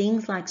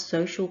 things like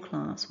social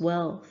class,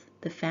 wealth,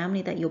 the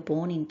family that you're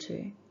born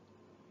into.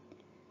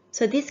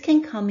 So this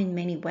can come in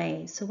many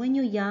ways. So when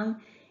you're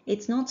young,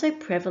 it's not so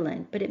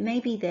prevalent, but it may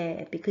be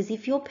there, because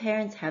if your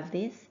parents have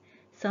this,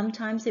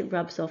 sometimes it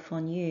rubs off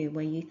on you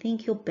where you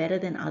think you're better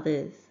than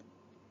others.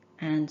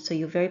 And so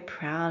you're very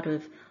proud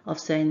of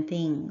certain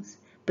things,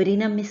 but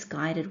in a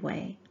misguided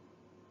way.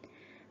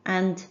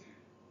 And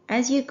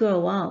as you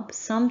grow up,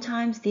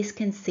 sometimes this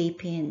can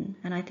seep in.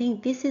 And I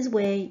think this is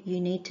where you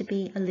need to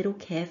be a little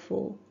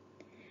careful.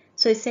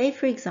 So say,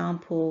 for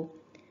example,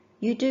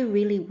 you do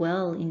really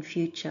well in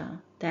future,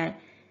 that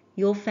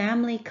your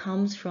family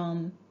comes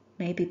from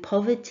maybe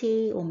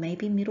poverty or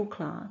maybe middle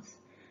class,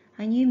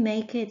 and you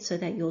make it so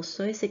that you're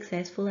so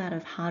successful out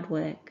of hard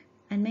work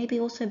and maybe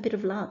also a bit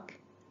of luck.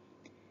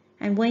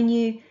 And when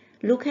you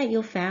look at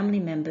your family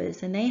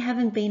members and they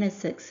haven't been as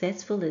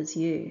successful as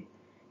you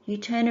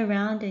turn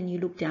around and you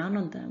look down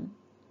on them.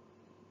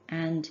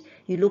 and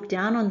you look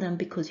down on them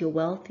because you're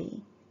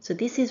wealthy. So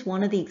this is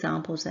one of the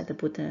examples that the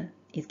Buddha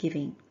is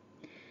giving.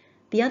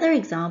 The other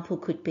example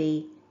could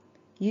be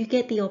you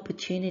get the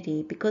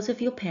opportunity because of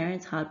your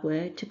parents' hard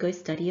work to go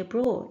study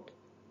abroad.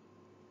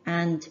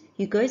 And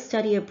you go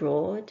study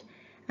abroad,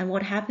 and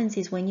what happens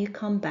is when you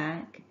come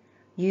back,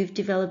 you've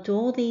developed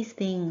all these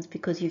things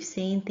because you've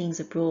seen things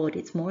abroad.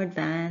 It's more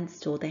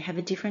advanced, or they have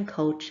a different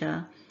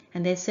culture,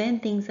 and there's certain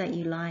things that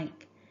you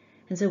like.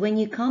 And so when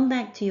you come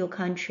back to your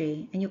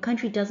country, and your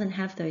country doesn't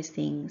have those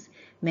things,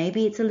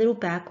 maybe it's a little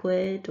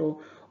backward,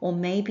 or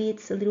maybe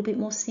it's a little bit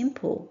more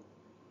simple,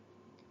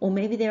 or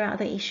maybe there are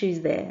other issues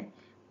there.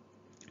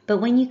 But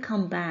when you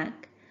come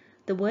back,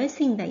 the worst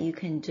thing that you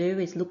can do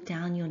is look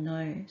down your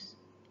nose.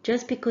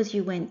 Just because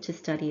you went to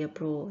study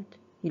abroad,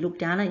 you look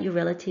down at your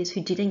relatives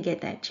who didn't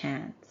get that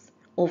chance,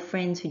 or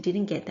friends who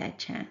didn't get that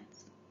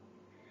chance.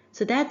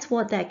 So that's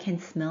what that can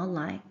smell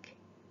like.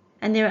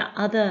 And there are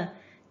other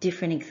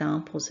different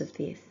examples of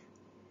this.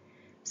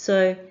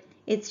 So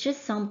it's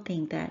just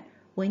something that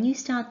when you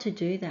start to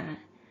do that,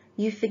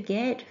 you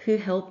forget who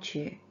helped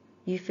you.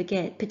 You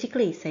forget,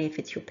 particularly say if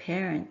it's your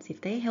parents,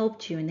 if they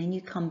helped you and then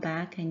you come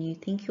back and you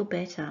think you're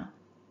better,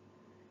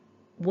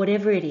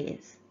 whatever it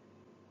is,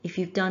 if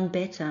you've done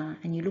better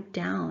and you look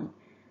down,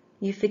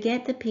 you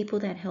forget the people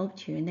that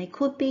helped you. And they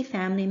could be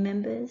family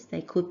members,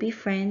 they could be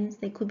friends,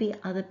 they could be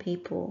other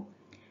people.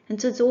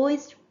 And so it's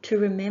always to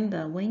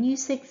remember, when you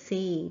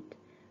succeed,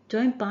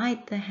 don't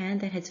bite the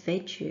hand that has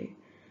fed you.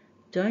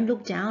 Don't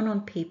look down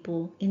on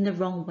people in the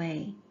wrong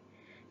way.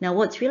 Now,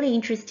 what's really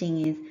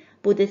interesting is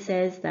Buddha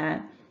says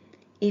that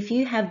if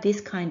you have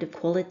this kind of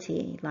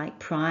quality, like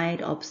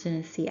pride,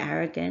 obstinacy,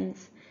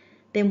 arrogance,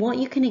 then what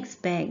you can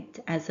expect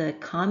as a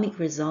karmic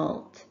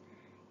result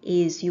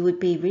is you would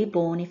be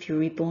reborn, if you're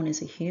reborn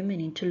as a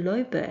human, into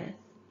low birth,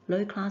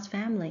 low class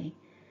family.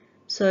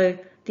 So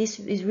this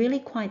is really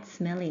quite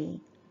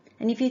smelly.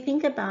 And if you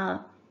think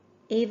about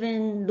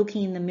even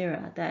looking in the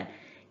mirror,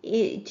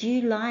 do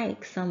you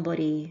like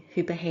somebody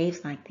who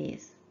behaves like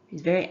this?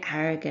 Who's very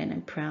arrogant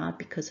and proud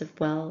because of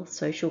wealth,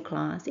 social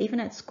class, even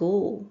at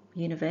school,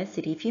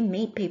 university. If you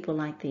meet people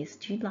like this,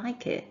 do you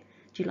like it?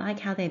 Do you like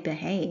how they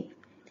behave?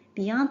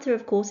 The answer,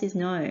 of course, is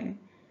no.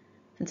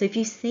 And so if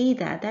you see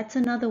that, that's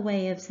another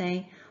way of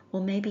saying,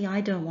 well, maybe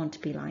I don't want to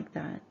be like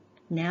that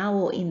now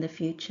or in the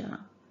future.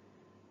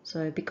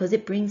 So because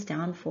it brings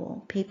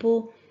downfall,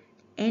 people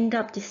end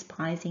up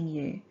despising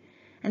you,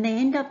 and they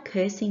end up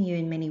cursing you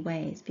in many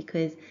ways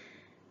because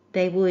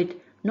they would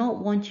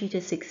not want you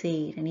to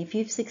succeed. And if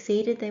you've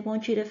succeeded, they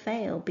want you to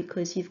fail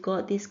because you've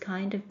got this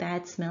kind of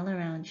bad smell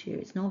around you.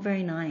 It's not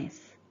very nice.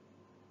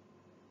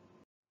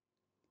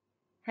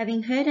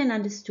 Having heard and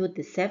understood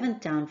the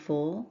seventh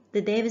downfall,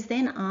 the Devas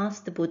then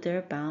asked the Buddha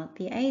about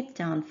the eighth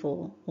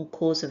downfall, or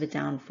cause of a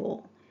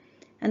downfall.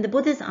 And the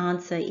Buddha's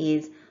answer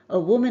is, a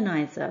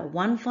womanizer,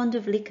 one fond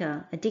of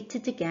liquor,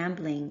 addicted to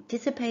gambling,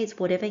 dissipates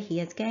whatever he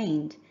has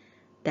gained.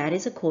 That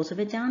is a cause of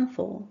a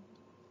downfall.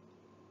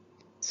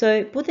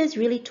 So Buddha is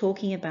really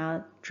talking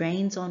about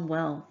drains on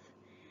wealth.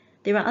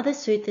 There are other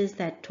suttas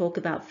that talk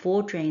about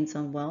 4 drains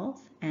on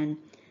wealth, and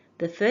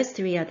the first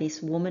 3 are this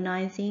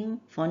womanizing,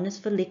 fondness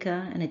for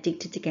liquor, and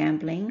addicted to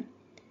gambling.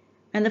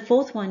 And the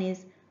 4th one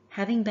is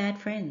having bad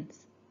friends.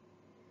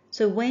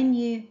 So when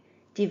you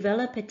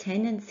develop a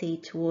tendency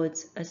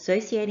towards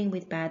associating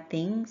with bad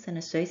things and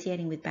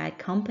associating with bad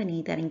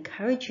company that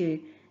encourage you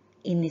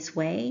in this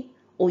way,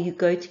 or you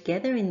go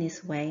together in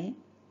this way,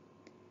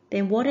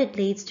 then what it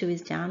leads to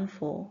is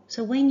downfall.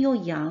 So when you're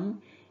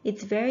young,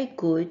 it's very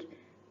good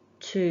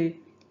to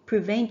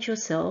prevent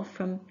yourself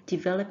from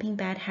developing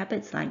bad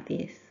habits like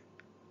this.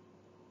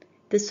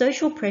 The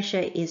social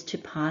pressure is to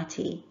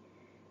party,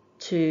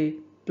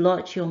 to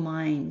blot your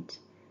mind,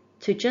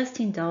 to just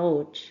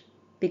indulge,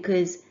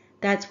 because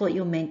that's what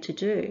you're meant to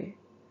do.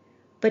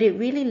 But it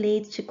really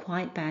leads to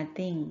quite bad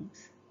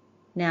things.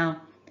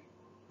 Now,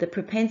 the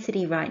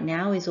propensity right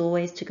now is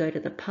always to go to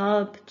the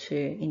pub,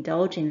 to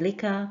indulge in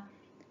liquor,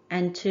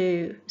 and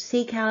to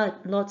seek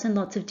out lots and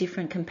lots of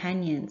different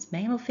companions,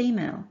 male or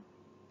female.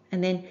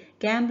 And then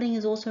gambling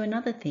is also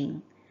another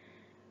thing.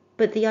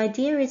 But the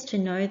idea is to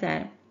know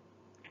that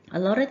a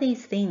lot of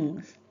these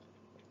things,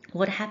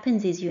 what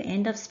happens is you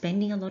end up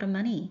spending a lot of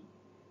money.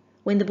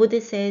 When the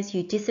Buddha says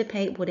you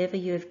dissipate whatever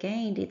you have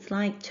gained, it's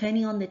like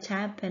turning on the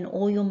tap and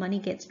all your money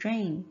gets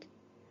drained.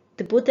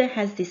 The Buddha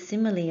has this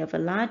simile of a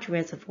large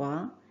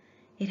reservoir.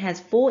 It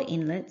has 4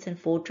 inlets and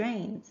 4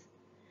 drains.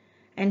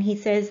 And he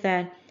says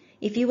that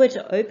if you were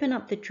to open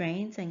up the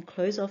drains and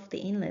close off the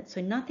inlets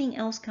so nothing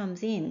else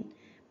comes in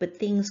but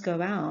things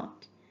go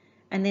out,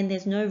 and then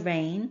there's no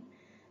rain,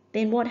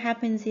 then what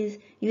happens is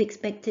you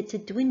expect it to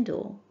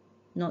dwindle,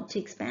 not to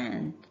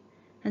expand.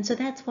 And so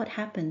that's what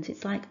happens.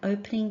 It's like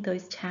opening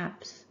those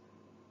taps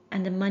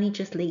and the money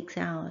just leaks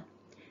out.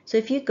 So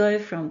if you go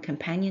from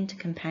companion to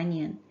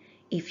companion,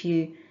 if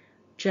you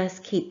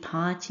just keep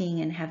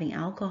partying and having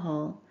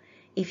alcohol,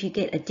 if you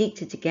get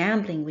addicted to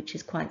gambling, which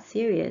is quite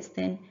serious,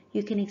 then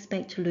you can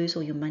expect to lose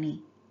all your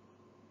money.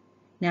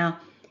 Now,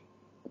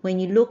 when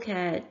you look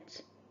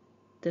at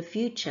the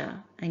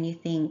future and you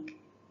think,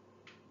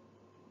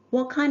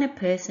 what kind of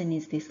person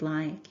is this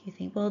like? You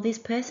think, well, this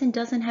person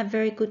doesn't have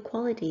very good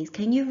qualities.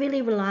 Can you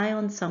really rely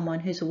on someone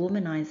who's a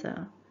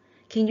womanizer?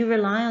 Can you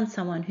rely on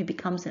someone who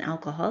becomes an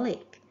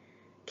alcoholic?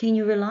 Can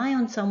you rely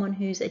on someone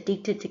who's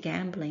addicted to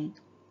gambling?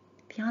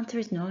 The answer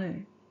is no.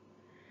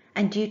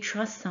 And do you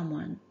trust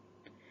someone?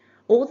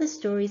 All the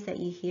stories that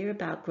you hear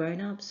about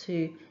grown-ups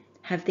who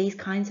have these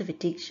kinds of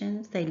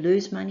addictions, they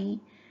lose money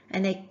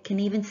and they can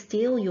even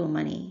steal your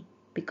money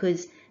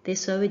because they're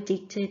so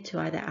addicted to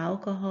either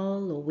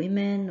alcohol or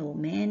women or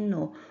men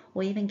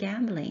or even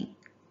gambling.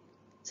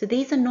 So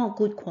these are not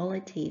good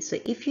qualities. So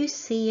if you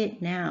see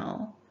it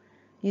now,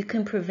 you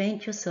can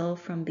prevent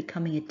yourself from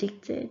becoming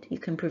addicted. You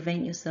can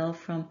prevent yourself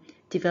from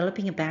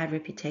developing a bad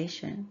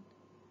reputation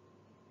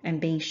and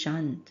being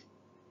shunned.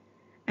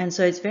 And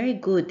so it's very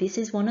good. This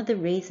is one of the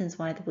reasons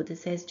why the Buddha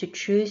says to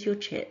choose your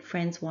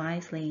friends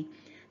wisely.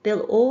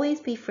 There'll always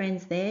be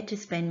friends there to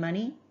spend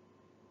money,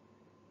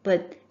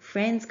 but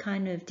friends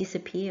kind of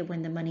disappear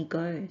when the money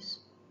goes.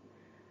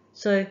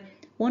 So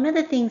one of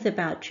the things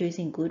about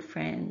choosing good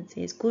friends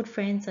is good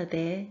friends are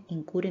there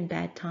in good and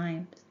bad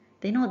times.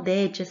 They're not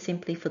there just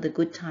simply for the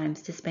good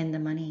times to spend the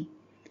money.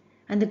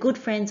 And the good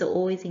friends are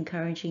always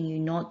encouraging you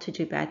not to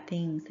do bad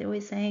things. They're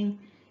always saying,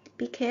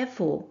 be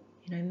careful.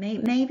 You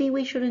know, maybe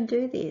we shouldn't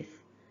do this.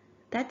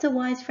 That's a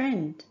wise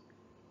friend.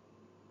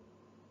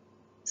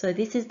 So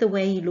this is the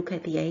way you look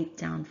at the 8th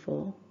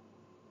downfall.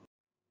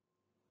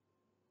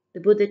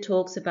 The Buddha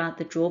talks about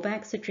the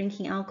drawbacks of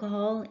drinking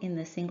alcohol in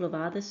the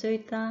Sukhasomanassa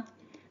Sutta.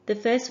 The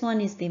first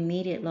one is the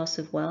immediate loss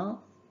of wealth.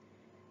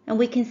 And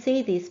we can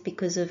see this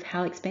because of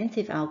how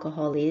expensive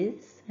alcohol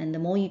is. And the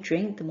more you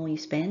drink, the more you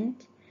spend.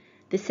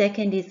 The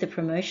second is the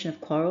promotion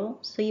of quarrels.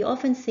 So you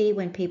often see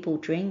when people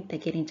drink, they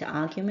get into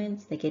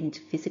arguments, they get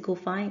into physical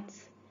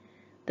fights.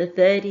 The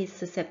third is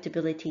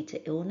susceptibility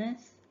to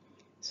illness.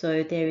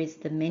 So there is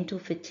the mental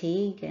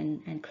fatigue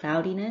and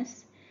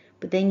cloudiness.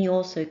 But then you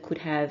also could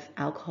have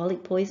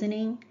alcoholic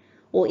poisoning,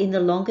 or in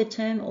the longer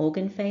term,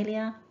 organ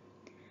failure.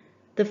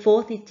 The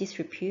fourth is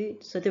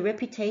disrepute. So the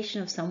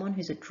reputation of someone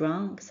who's a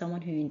drunk,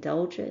 someone who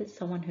indulges,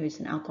 someone who's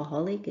an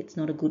alcoholic, it's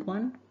not a good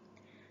one.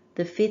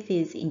 The fifth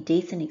is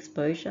indecent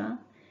exposure.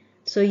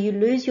 So you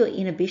lose your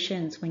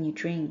inhibitions when you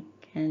drink,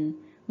 and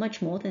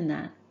much more than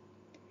that.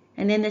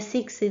 And then the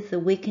sixth is the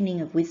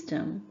weakening of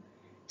wisdom.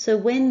 So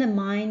when the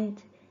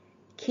mind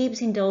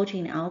keeps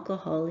indulging in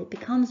alcohol, it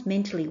becomes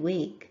mentally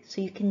weak. So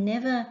you can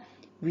never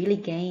really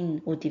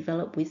gain or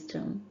develop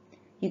wisdom.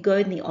 You go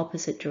in the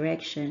opposite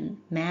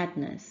direction.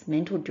 Madness,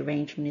 mental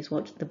derangement is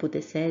what the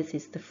Buddha says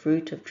is the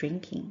fruit of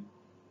drinking.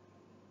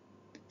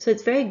 So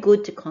it's very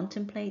good to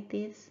contemplate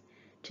this,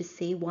 to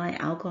see why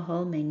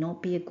alcohol may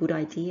not be a good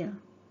idea.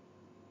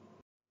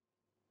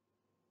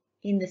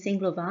 In the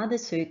Sukhasomanassa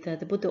Sutta,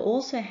 the Buddha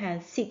also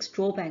has 6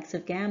 drawbacks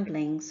of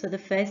gambling. So the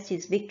first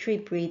is victory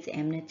breeds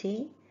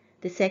enmity.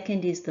 The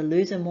second is the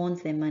loser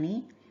mourns their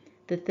money.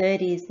 The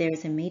third is there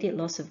is immediate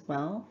loss of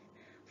wealth.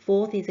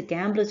 Fourth is a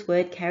gambler's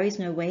word carries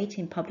no weight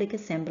in public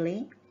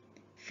assembly.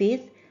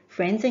 Fifth,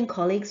 friends and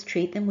colleagues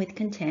treat them with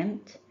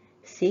contempt.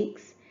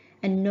 Sixth,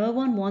 and no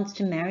one wants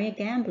to marry a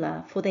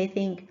gambler, for they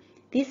think,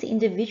 this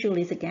individual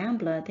is a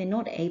gambler, they're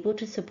not able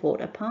to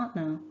support a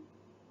partner.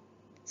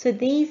 So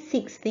these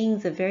 6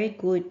 things are very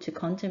good to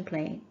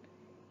contemplate.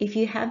 If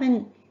you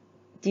haven't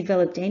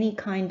developed any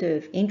kind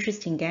of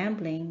interest in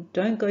gambling,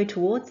 don't go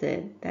towards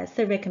it. That's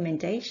the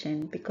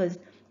recommendation, because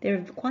there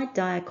are quite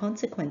dire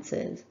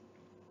consequences.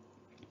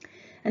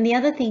 And the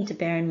other thing to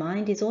bear in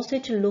mind is also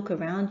to look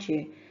around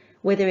you,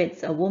 whether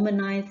it's a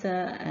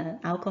womanizer, an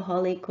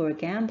alcoholic, or a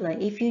gambler.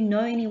 If you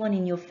know anyone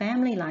in your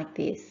family like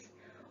this,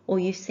 or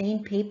you've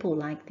seen people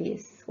like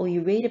this, or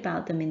you read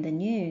about them in the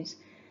news,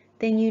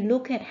 then you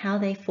look at how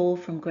they fall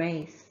from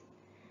grace,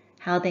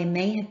 how they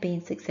may have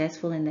been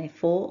successful and they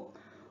fall,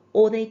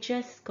 or they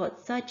just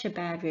got such a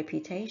bad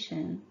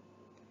reputation.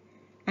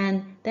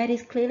 And that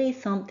is clearly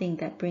something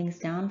that brings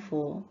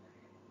downfall.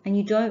 And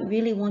you don't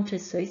really want to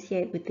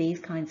associate with these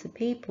kinds of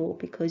people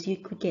because you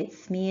could get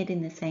smeared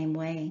in the same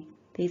way.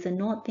 These are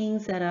not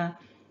things that are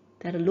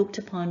looked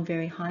upon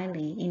very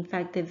highly. In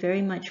fact, they're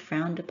very much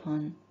frowned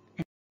upon.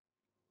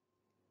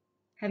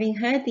 Having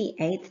heard the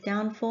 8th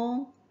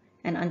downfall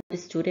and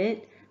understood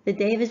it, the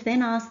Devas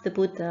then asked the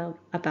Buddha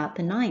about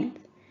the 9th.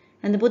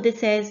 And the Buddha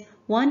says,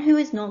 one who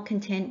is not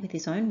content with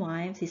his own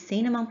wives is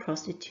seen among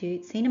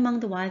prostitutes, seen among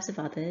the wives of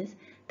others.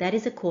 That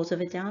is a cause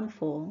of a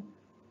downfall.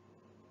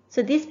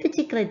 So this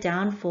particular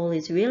downfall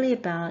is really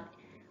about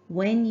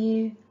when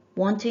you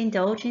want to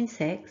indulge in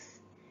sex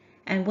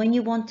and when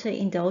you want to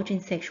indulge in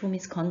sexual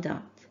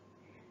misconduct.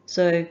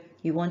 So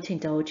you want to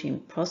indulge in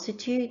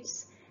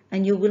prostitutes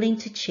and you're willing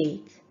to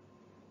cheat.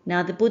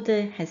 Now the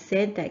Buddha has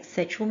said that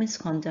sexual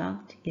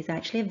misconduct is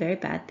actually a very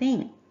bad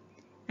thing.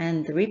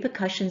 And the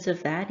repercussions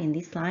of that in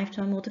this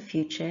lifetime or the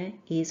future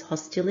is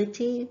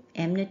hostility,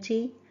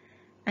 enmity,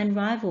 and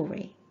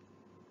rivalry.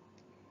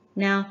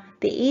 Now,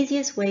 the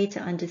easiest way to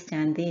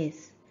understand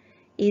this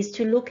is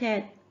to look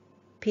at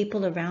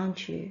people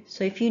around you.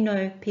 So if you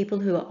know people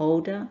who are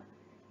older,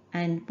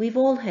 and we've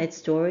all heard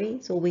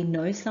stories, or we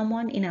know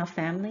someone in our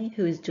family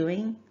who is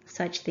doing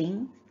such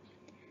things,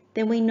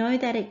 then we know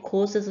that it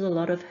causes a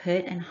lot of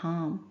hurt and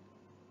harm,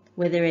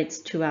 whether it's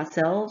to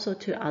ourselves or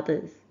to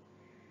others.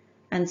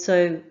 And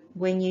so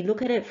when you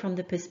look at it from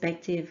the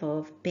perspective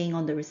of being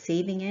on the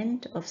receiving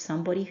end of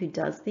somebody who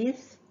does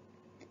this,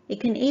 it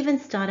can even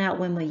start out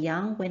when we're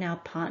young, when our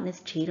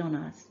partners cheat on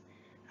us,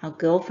 our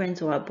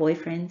girlfriends or our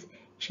boyfriends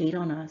cheat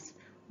on us.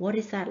 What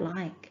is that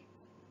like?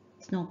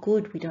 It's not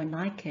good. We don't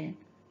like it.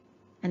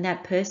 And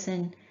that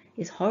person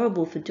is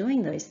horrible for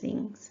doing those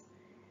things.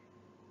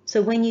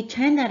 So when you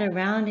turn that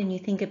around and you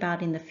think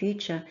about in the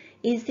future,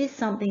 is this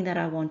something that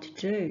I want to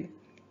do?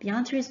 The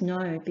answer is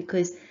no,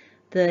 because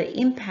the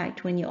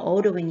impact when you're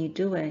older, when you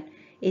do it,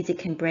 is it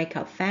can break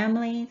up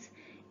families,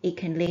 it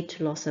can lead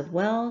to loss of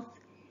wealth,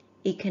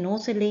 it can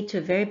also lead to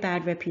a very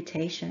bad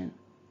reputation.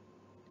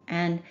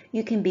 And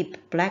you can be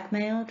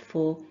blackmailed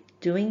for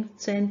doing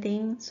certain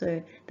things,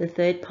 so the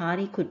third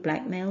party could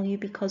blackmail you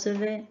because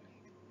of it.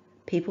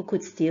 People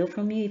could steal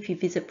from you. If you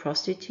visit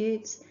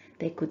prostitutes,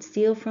 they could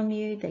steal from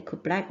you, they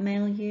could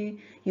blackmail you,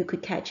 you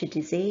could catch a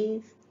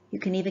disease. You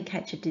can even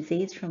catch a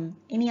disease from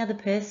any other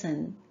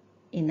person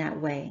in that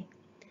way.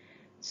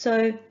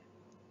 So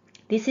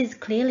this is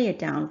clearly a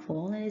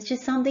downfall, and it's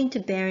just something to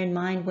bear in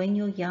mind when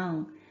you're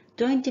young.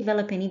 Don't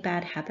develop any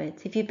bad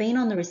habits. If you've been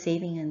on the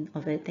receiving end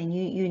of it, then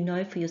you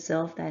know for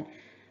yourself that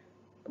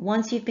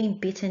once you've been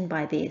bitten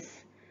by this,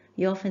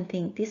 you often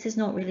think, this is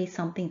not really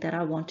something that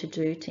I want to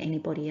do to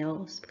anybody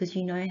else, because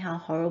you know how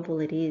horrible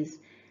it is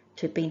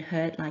to have been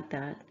hurt like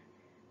that.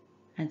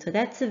 And so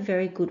that's a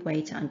very good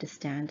way to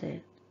understand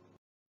it.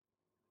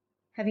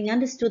 Having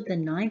understood the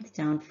 9th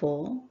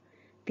downfall,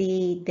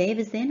 the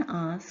Devas then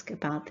ask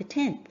about the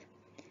 10th.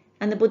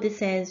 And the Buddha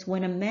says,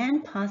 when a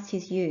man past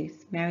his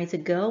youth marries a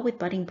girl with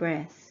budding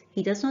breasts,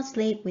 he does not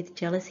sleep with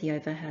jealousy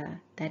over her.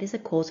 That is a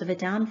cause of a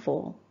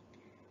downfall.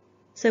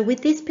 So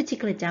with this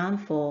particular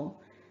downfall,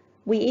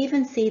 we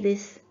even see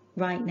this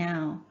right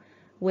now,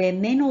 where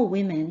men or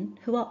women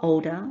who are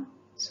older,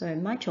 so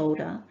much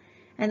older,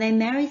 and they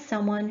marry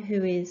someone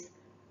who is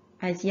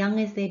as young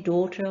as their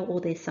daughter or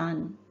their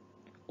son.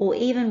 Or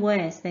even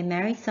worse, they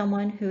marry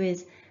someone who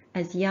is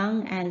as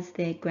young as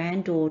their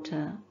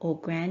granddaughter or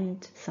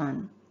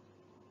grandson.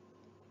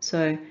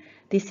 So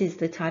this is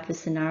the type of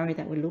scenario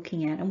that we're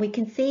looking at. And we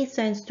can see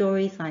certain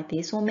stories like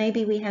this, or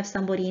maybe we have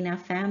somebody in our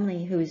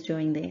family who is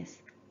doing this.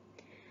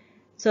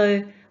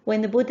 So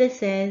when the Buddha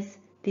says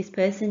this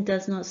person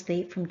does not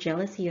sleep from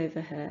jealousy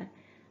over her,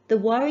 the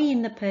worry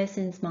in the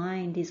person's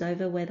mind is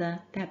over whether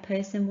that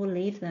person will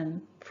leave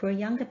them for a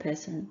younger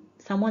person,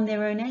 someone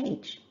their own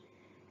age.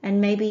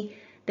 And maybe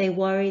they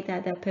worry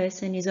that that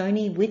person is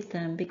only with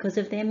them because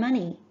of their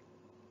money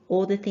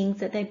or the things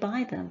that they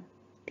buy them,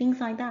 things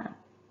like that.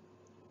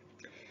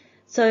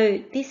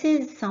 So this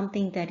is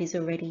something that is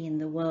already in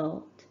the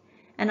world.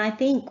 And I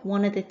think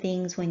one of the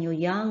things when you're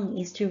young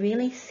is to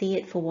really see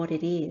it for what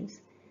it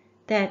is.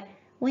 That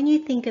when you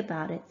think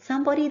about it,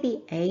 somebody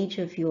the age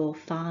of your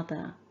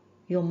father,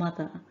 your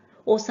mother,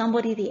 or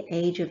somebody the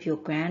age of your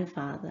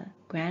grandfather,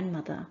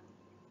 grandmother,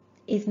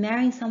 is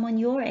marrying someone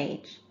your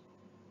age,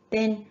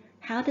 then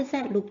how does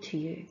that look to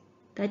you?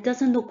 That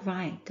doesn't look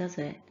right, does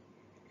it?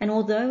 And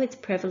although it's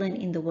prevalent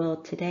in the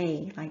world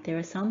today, like there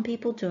are some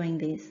people doing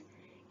this,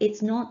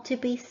 it's not to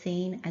be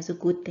seen as a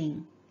good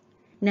thing.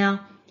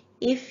 Now,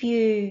 if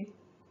you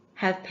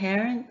have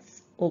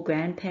parents or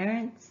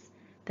grandparents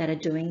that are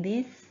doing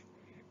this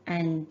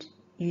and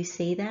you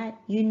see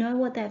that, you know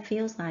what that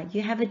feels like.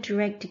 You have a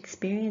direct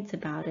experience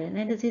about it,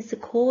 and it is a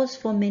cause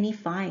for many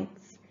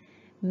fights,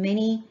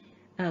 many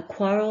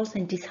quarrels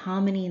and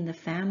disharmony in the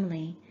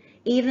family,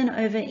 even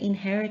over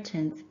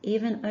inheritance,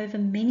 even over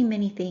many,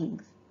 many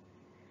things.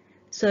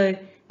 So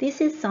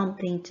this is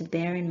something to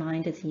bear in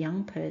mind as a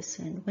young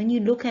person. When you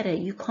look at it,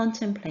 you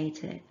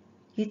contemplate it.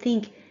 You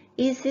think,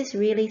 is this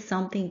really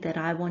something that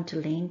I want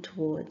to lean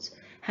towards?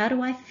 How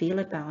do I feel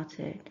about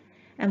it?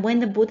 And when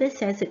the Buddha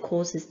says it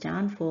causes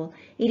downfall,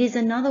 it is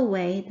another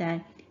way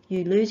that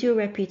you lose your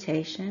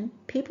reputation.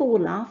 People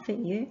will laugh at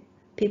you.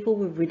 People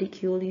will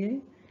ridicule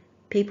you.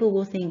 People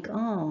will think,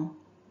 oh,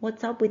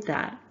 what's up with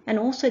that? And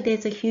also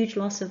there's a huge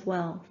loss of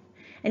wealth.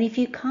 And if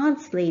you can't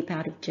sleep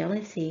out of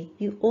jealousy,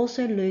 you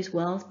also lose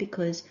wealth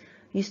because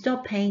you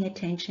stop paying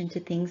attention to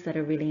things that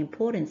are really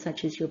important,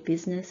 such as your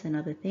business and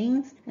other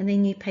things. And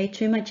then you pay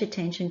too much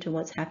attention to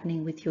what's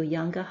happening with your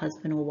younger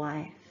husband or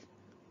wife.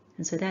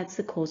 And so that's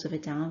the cause of a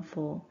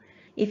downfall.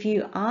 If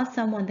you are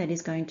someone that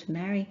is going to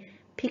marry,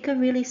 pick a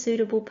really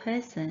suitable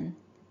person,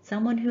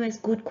 someone who has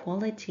good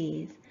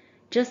qualities.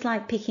 Just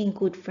like picking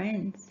good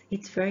friends,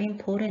 it's very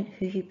important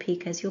who you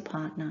pick as your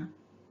partner.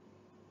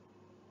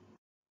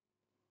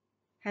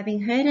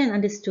 Having heard and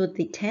understood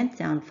the 10th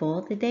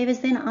downfall, the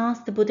Devas then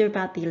ask the Buddha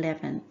about the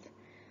 11th.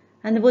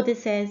 And the Buddha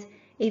says,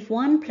 if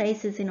one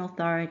places in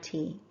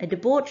authority a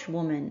debauched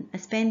woman, a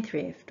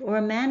spendthrift, or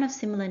a man of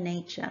similar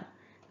nature,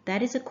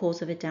 that is a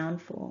cause of a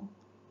downfall.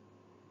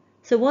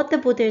 So what the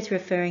Buddha is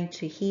referring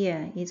to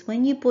here is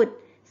when you put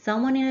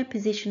someone in a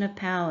position of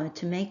power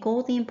to make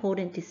all the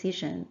important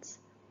decisions,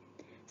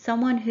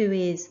 someone who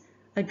is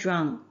a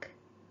drunk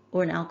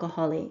or an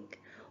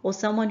alcoholic, or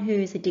someone who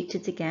is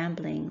addicted to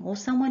gambling, or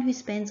someone who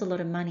spends a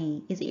lot of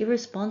money, is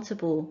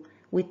irresponsible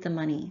with the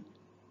money,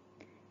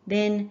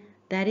 then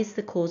that is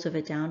the cause of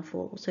a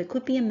downfall. So it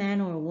could be a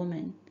man or a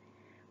woman,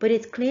 but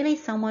it's clearly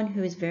someone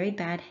who has very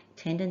bad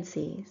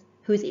tendencies,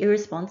 who is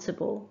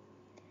irresponsible.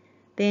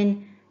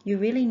 Then you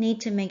really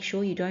need to make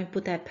sure you don't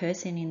put that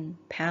person in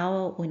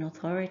power or in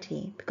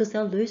authority, because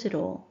they'll lose it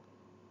all.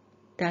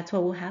 That's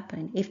what will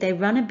happen. If they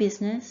run a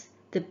business,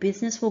 the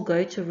business will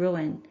go to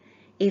ruin.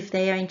 If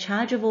they are in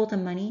charge of all the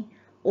money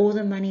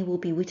will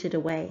be whittled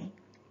away.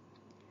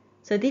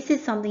 So this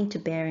is something to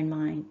bear in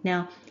mind.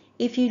 Now,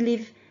 if you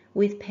live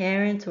with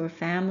parents or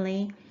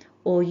family,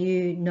 or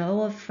you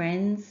know of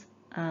friends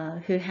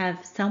who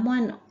have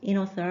someone in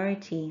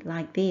authority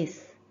like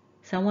this,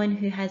 someone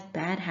who has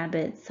bad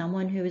habits,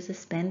 someone who is a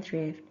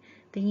spendthrift,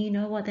 then you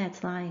know what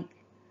that's like.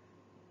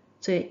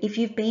 So if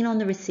you've been on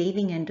the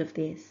receiving end of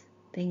this,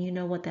 then you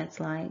know what that's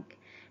like.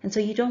 And so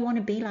you don't want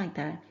to be like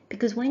that,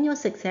 because when you're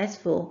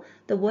successful,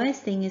 the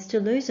worst thing is to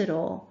lose it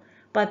all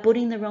by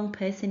putting the wrong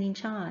person in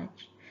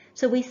charge.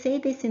 So we see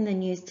this in the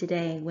news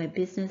today, where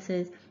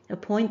businesses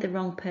appoint the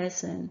wrong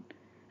person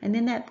and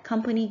then that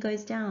company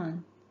goes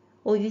down.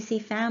 Or you see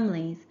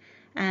families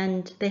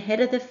and the head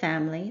of the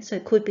family, so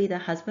it could be the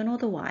husband or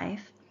the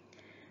wife,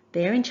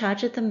 they're in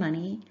charge of the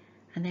money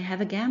and they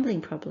have a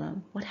gambling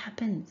problem. What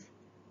happens?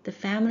 The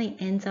family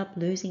ends up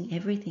losing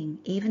everything,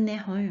 even their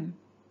home.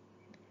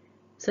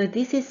 So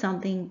this is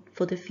something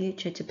for the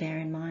future to bear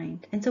in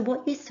mind. And so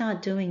what you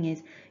start doing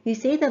is, you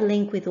see the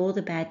link with all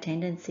the bad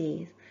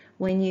tendencies.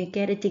 When you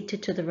get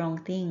addicted to the wrong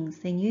things,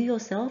 then you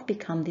yourself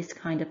become this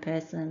kind of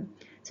person.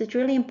 So it's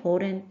really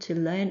important to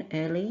learn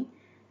early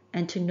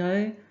and to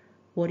know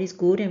what is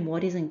good and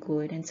what isn't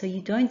good. And so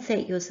you don't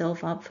set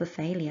yourself up for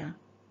failure.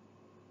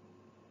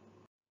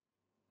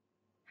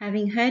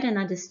 Having heard and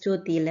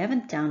understood the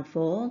 11th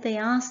downfall, they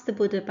asked the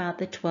Buddha about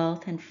the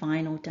 12th and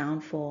final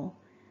downfall.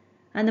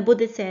 And the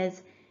Buddha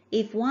says,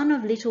 if one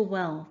of little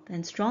wealth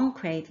and strong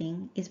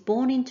craving is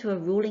born into a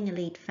ruling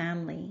elite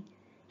family,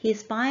 he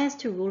aspires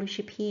to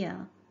rulership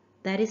here.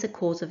 That is a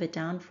cause of a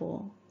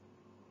downfall.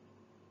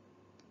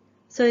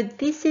 So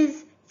this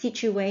is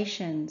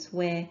situations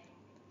where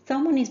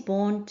someone is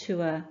born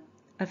to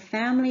a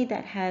family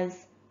that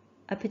has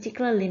a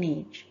particular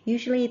lineage.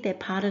 Usually they're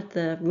part of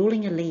the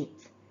ruling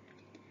elite,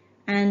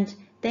 and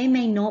they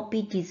may not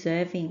be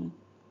deserving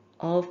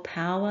of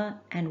power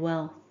and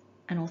wealth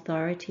and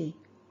authority.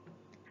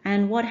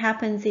 And what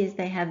happens is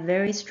they have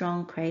very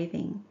strong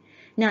craving.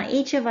 Now,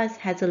 each of us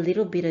has a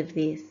little bit of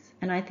this,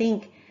 and I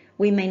think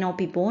we may not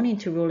be born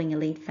into ruling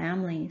elite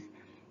families,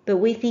 but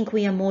we think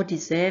we are more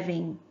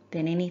deserving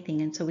than anything,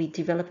 and so we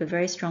develop a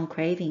very strong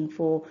craving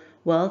for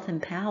wealth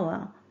and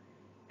power.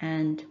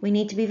 And we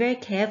need to be very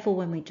careful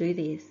when we do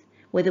this,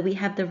 whether we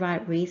have the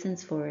right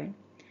reasons for it.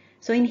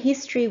 So in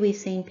history, we've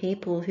seen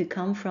people who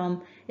come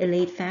from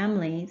elite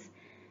families,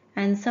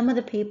 and some of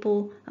the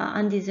people are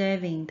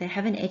undeserving. They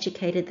haven't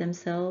educated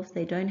themselves.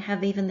 They don't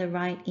have even the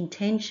right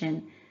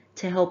intention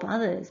to help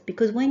others.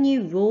 Because when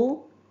you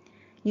rule,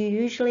 you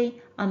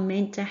usually are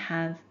meant to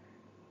have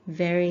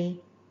very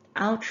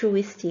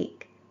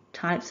altruistic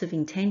types of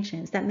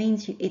intentions. That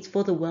means it's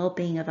for the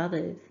well-being of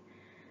others.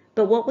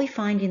 But what we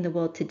find in the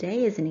world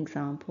today, as an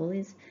example,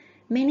 is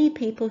many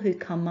people who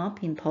come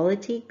up in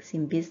politics,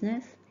 in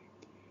business,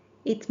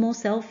 it's more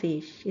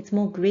selfish, it's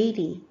more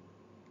greedy.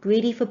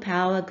 Greedy for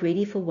power,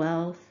 greedy for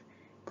wealth,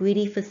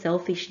 greedy for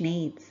selfish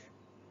needs.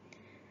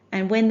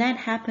 And when that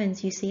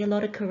happens, you see a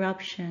lot of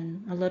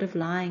corruption, a lot of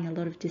lying, a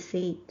lot of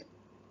deceit.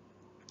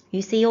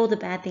 You see all the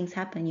bad things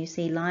happen. You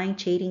see lying,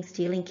 cheating,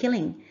 stealing,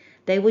 killing.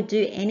 They would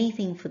do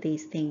anything for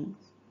these things.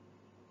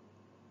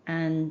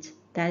 And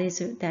that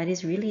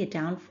is really a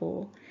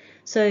downfall.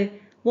 So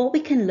what we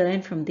can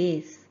learn from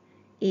this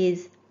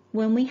is,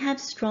 when we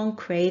have strong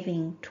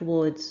craving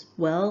towards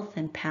wealth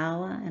and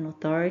power and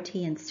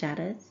authority and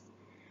status,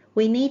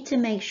 we need to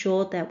make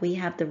sure that we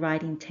have the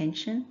right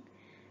intention,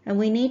 and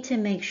we need to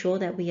make sure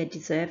that we are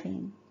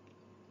deserving,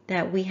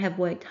 that we have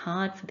worked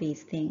hard for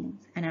these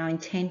things and our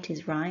intent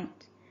is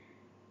right,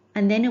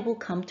 and then it will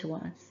come to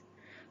us.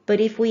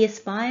 But if we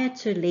aspire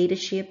to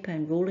leadership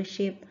and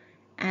rulership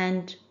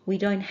and we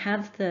don't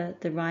have the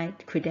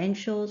right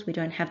credentials, we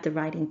don't have the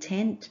right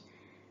intent,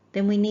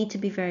 then we need to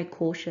be very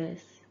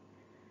cautious.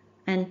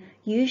 And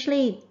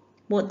usually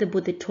what the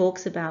Buddha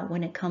talks about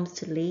when it comes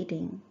to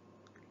leading,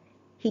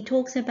 he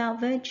talks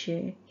about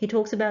virtue, he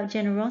talks about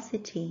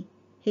generosity,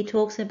 he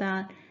talks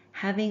about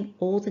having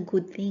all the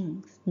good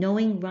things,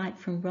 knowing right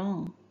from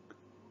wrong,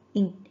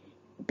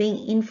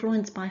 being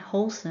influenced by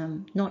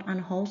wholesome, not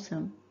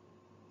unwholesome.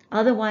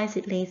 Otherwise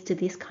it leads to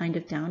this kind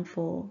of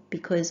downfall,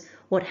 because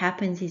what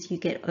happens is you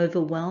get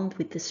overwhelmed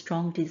with the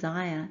strong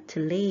desire to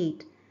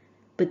lead,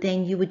 but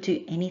then you would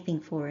do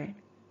anything for it.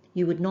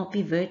 You would not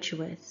be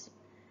virtuous.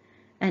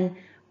 And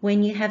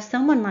when you have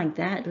someone like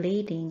that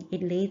leading,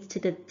 it leads to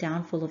the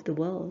downfall of the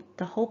world,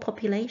 the whole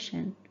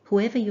population,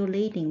 whoever you're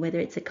leading,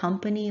 whether it's a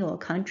company or a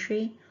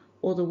country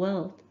or the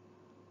world.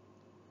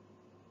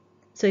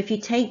 So if you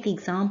take the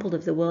example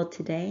of the world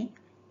today,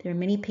 there are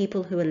many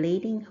people who are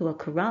leading, who are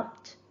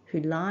corrupt, who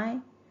lie,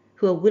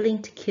 who are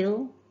willing to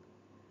kill,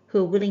 who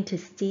are willing to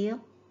steal,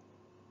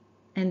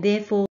 and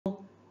therefore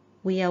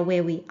we are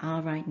where we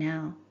are right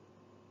now.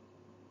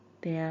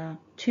 There are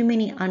too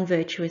many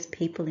unvirtuous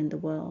people in the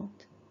world,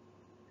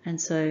 and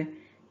so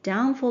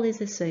downfall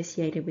is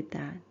associated with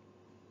that.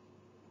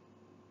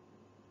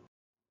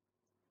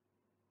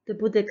 The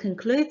Buddha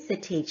concludes the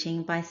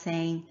teaching by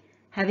saying,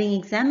 having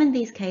examined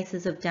these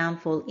cases of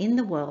downfall in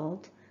the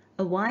world,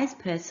 a wise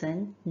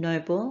person,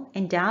 noble,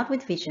 endowed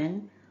with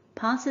vision,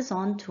 passes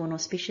on to an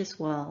auspicious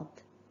world.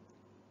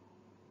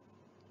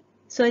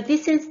 So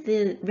this is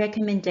the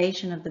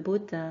recommendation of the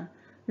Buddha.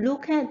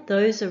 Look at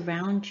those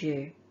around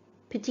you,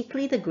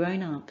 particularly the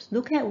grown-ups.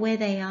 Look at where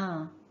they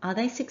are. Are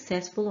they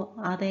successful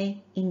or are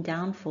they in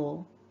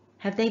downfall?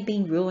 Have they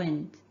been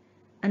ruined?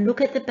 And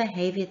look at the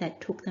behavior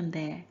that took them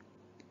there.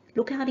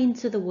 Look out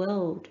into the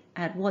world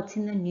at what's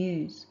in the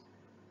news,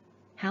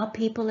 how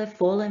people have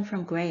fallen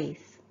from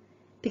grace.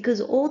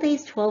 Because all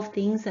these 12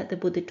 things that the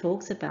Buddha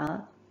talks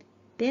about,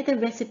 they're the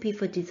recipe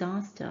for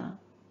disaster.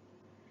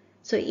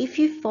 So if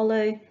you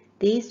follow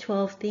these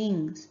 12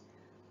 things,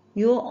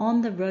 you're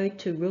on the road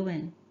to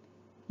ruin.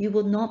 You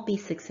will not be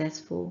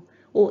successful.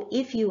 Or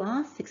if you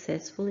are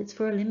successful, it's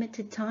for a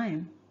limited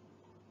time.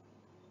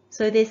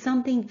 So there's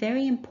something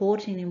very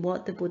important in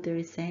what the Buddha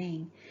is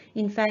saying.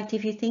 In fact,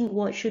 if you think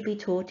what should be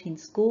taught in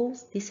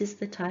schools, this is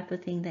the type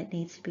of thing that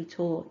needs to be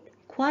taught.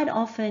 Quite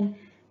often,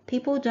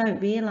 people don't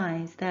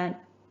realize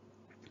that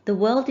the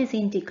world is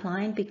in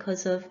decline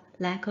because of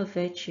lack of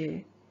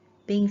virtue,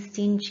 being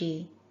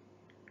stingy,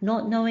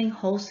 not knowing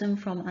wholesome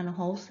from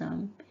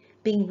unwholesome,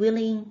 being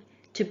willing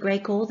to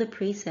break all the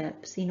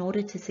precepts in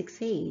order to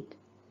succeed.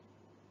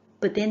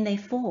 But then they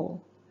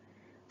fall.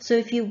 So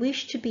if you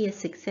wish to be a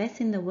success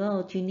in the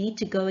world, you need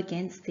to go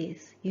against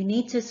this. You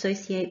need to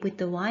associate with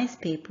the wise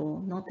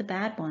people, not the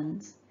bad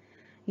ones.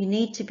 You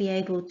need to be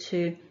able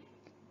to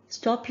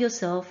stop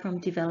yourself from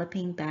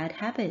developing bad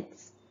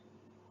habits,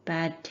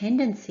 bad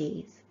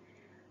tendencies,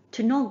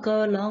 to not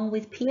go along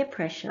with peer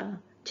pressure,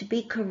 to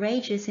be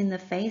courageous in the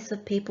face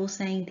of people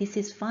saying this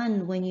is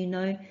fun when you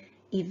know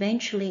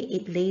eventually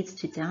it leads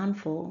to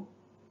downfall.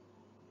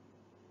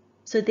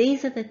 So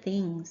these are the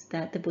things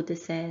that the Buddha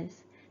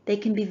says. They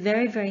can be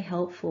very, very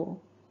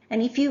helpful.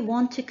 And if you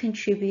want to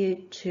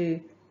contribute to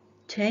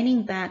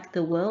turning back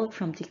the world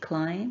from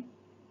decline,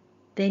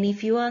 then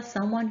if you are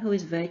someone who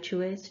is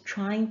virtuous,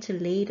 trying to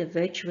lead a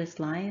virtuous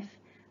life,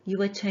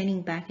 you are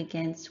turning back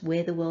against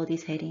where the world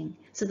is heading.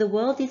 So the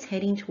world is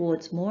heading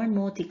towards more and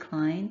more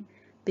decline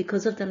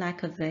because of the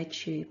lack of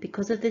virtue,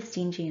 because of the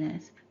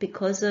stinginess,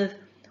 because of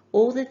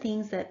all the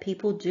things that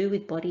people do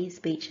with body,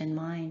 speech and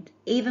mind.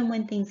 Even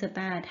when things are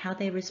bad, how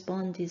they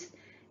respond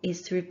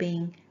is through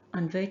being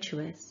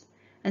unvirtuous.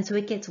 And so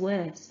it gets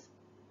worse.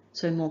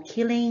 So more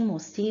killing, more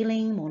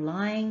stealing, more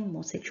lying,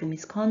 more sexual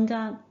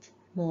misconduct,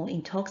 more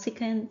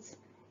intoxicants.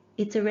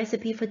 It's a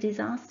recipe for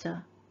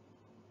disaster.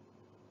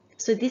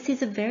 So this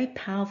is a very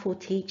powerful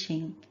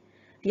teaching.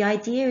 The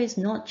idea is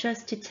not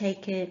just to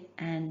take it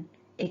and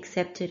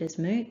accept it as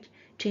moot,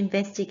 to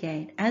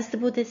investigate. As the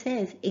Buddha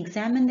says,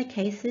 examine the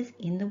cases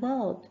in the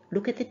world.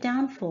 Look at the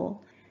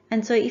downfall.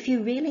 And so if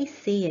you really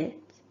see it,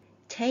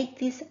 take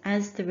this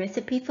as the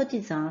recipe for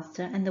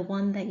disaster and the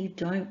one that you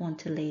don't want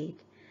to lead.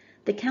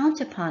 The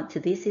counterpart to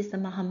this is the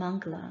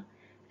Mahamangala.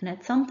 And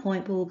at some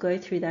point we will go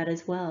through that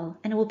as well.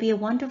 And it will be a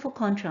wonderful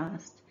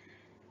contrast.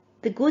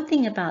 The good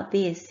thing about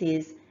this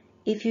is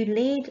if you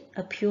lead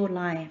a pure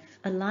life,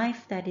 a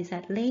life that is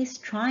at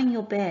least trying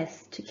your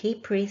best to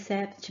keep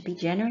precepts, to be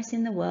generous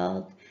in the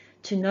world,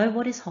 to know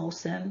what is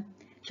wholesome,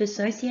 to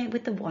associate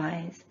with the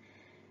wise,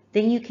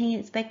 then you can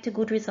expect a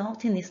good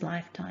result in this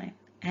lifetime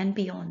and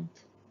beyond.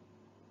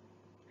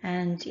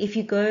 And if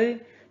you go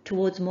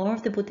towards more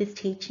of the Buddha's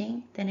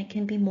teaching, then it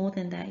can be more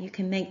than that. You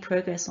can make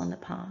progress on the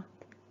path.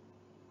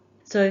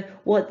 So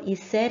what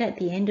is said at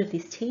the end of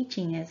this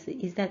teaching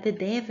is that the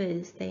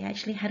Devas, they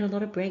actually had a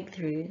lot of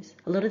breakthroughs.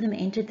 A lot of them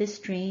entered the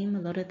stream,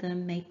 a lot of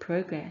them made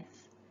progress.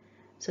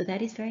 So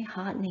that is very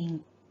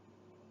heartening.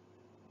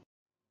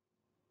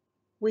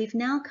 We've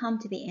now come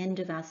to the end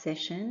of our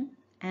session,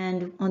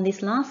 and on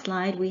this last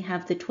slide we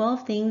have the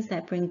 12 things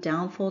that bring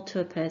downfall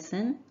to a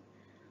person.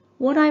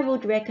 What I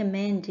would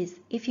recommend is,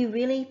 if you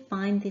really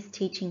find this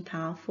teaching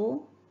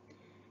powerful,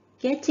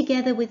 get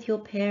together with your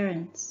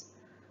parents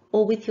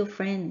or with your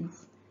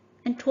friends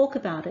and talk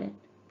about it.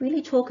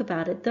 Really talk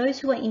about it. Those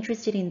who are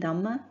interested in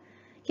Dhamma,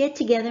 get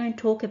together and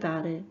talk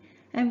about it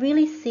and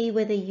really see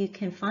whether you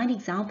can find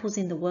examples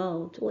in the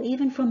world or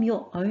even from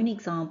your own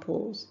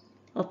examples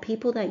of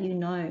people that you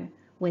know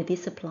where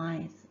this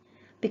applies.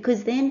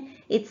 Because then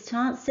it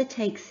starts to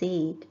take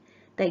seed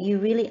that you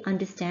really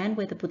understand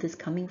where the Buddha is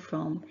coming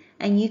from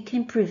and you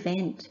can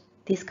prevent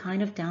this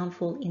kind of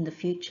downfall in the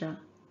future.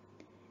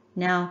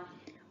 Now,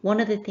 one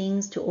of the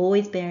things to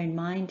always bear in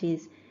mind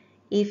is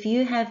if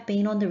you have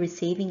been on the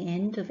receiving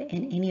end of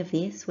any of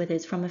this, whether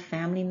it's from a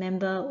family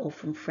member or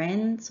from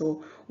friends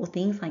or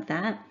things like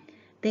that,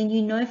 then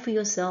you know for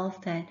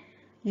yourself that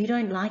You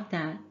don't like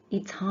that.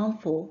 It's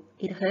harmful.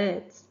 It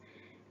hurts.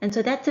 And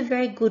so that's a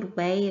very good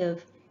way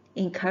of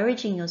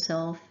encouraging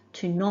yourself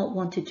to not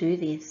want to do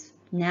this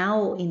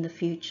now or in the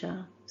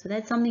future. So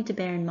that's something to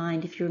bear in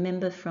mind. If you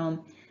remember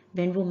from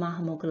Venerable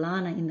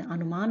Mahamoggallana in the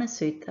Anumana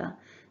Sutta,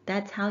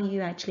 that's how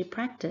you actually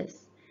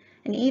practice.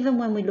 And even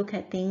when we look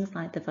at things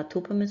like the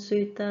Vatthūpama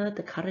Sutta,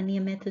 the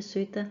Karaniya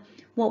Sutta,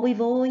 what we've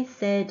always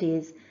said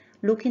is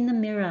look in the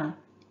mirror,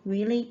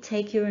 really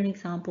take your own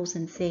examples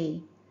and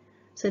see.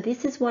 So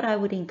this is what I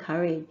would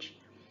encourage.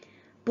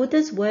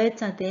 Buddha's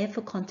words are there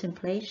for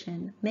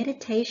contemplation.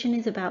 Meditation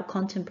is about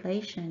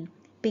contemplation,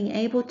 being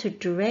able to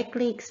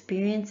directly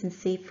experience and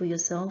see for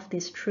yourself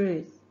this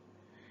truth.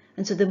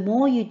 And so the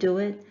more you do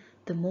it,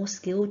 the more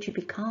skilled you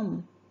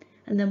become,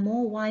 and the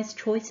more wise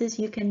choices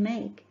you can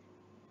make.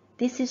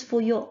 This is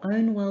for your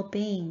own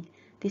well-being.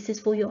 This is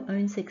for your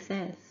own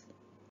success.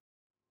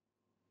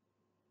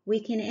 We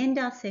can end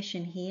our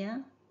session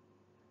here.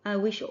 I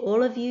wish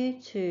all of you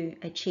to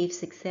achieve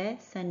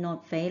success and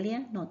not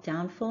failure, not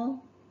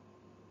downfall.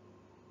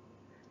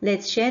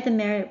 Let's share the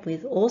merit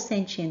with all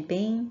sentient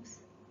beings.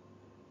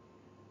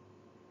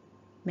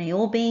 May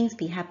all beings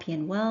be happy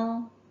and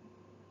well.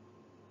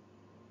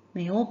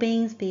 May all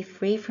beings be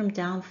free from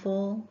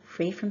downfall,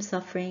 free from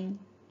suffering.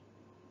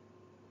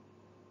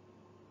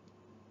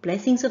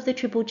 Blessings of the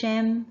Triple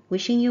Gem,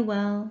 wishing you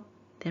well.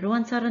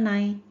 Teruan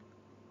Saranai.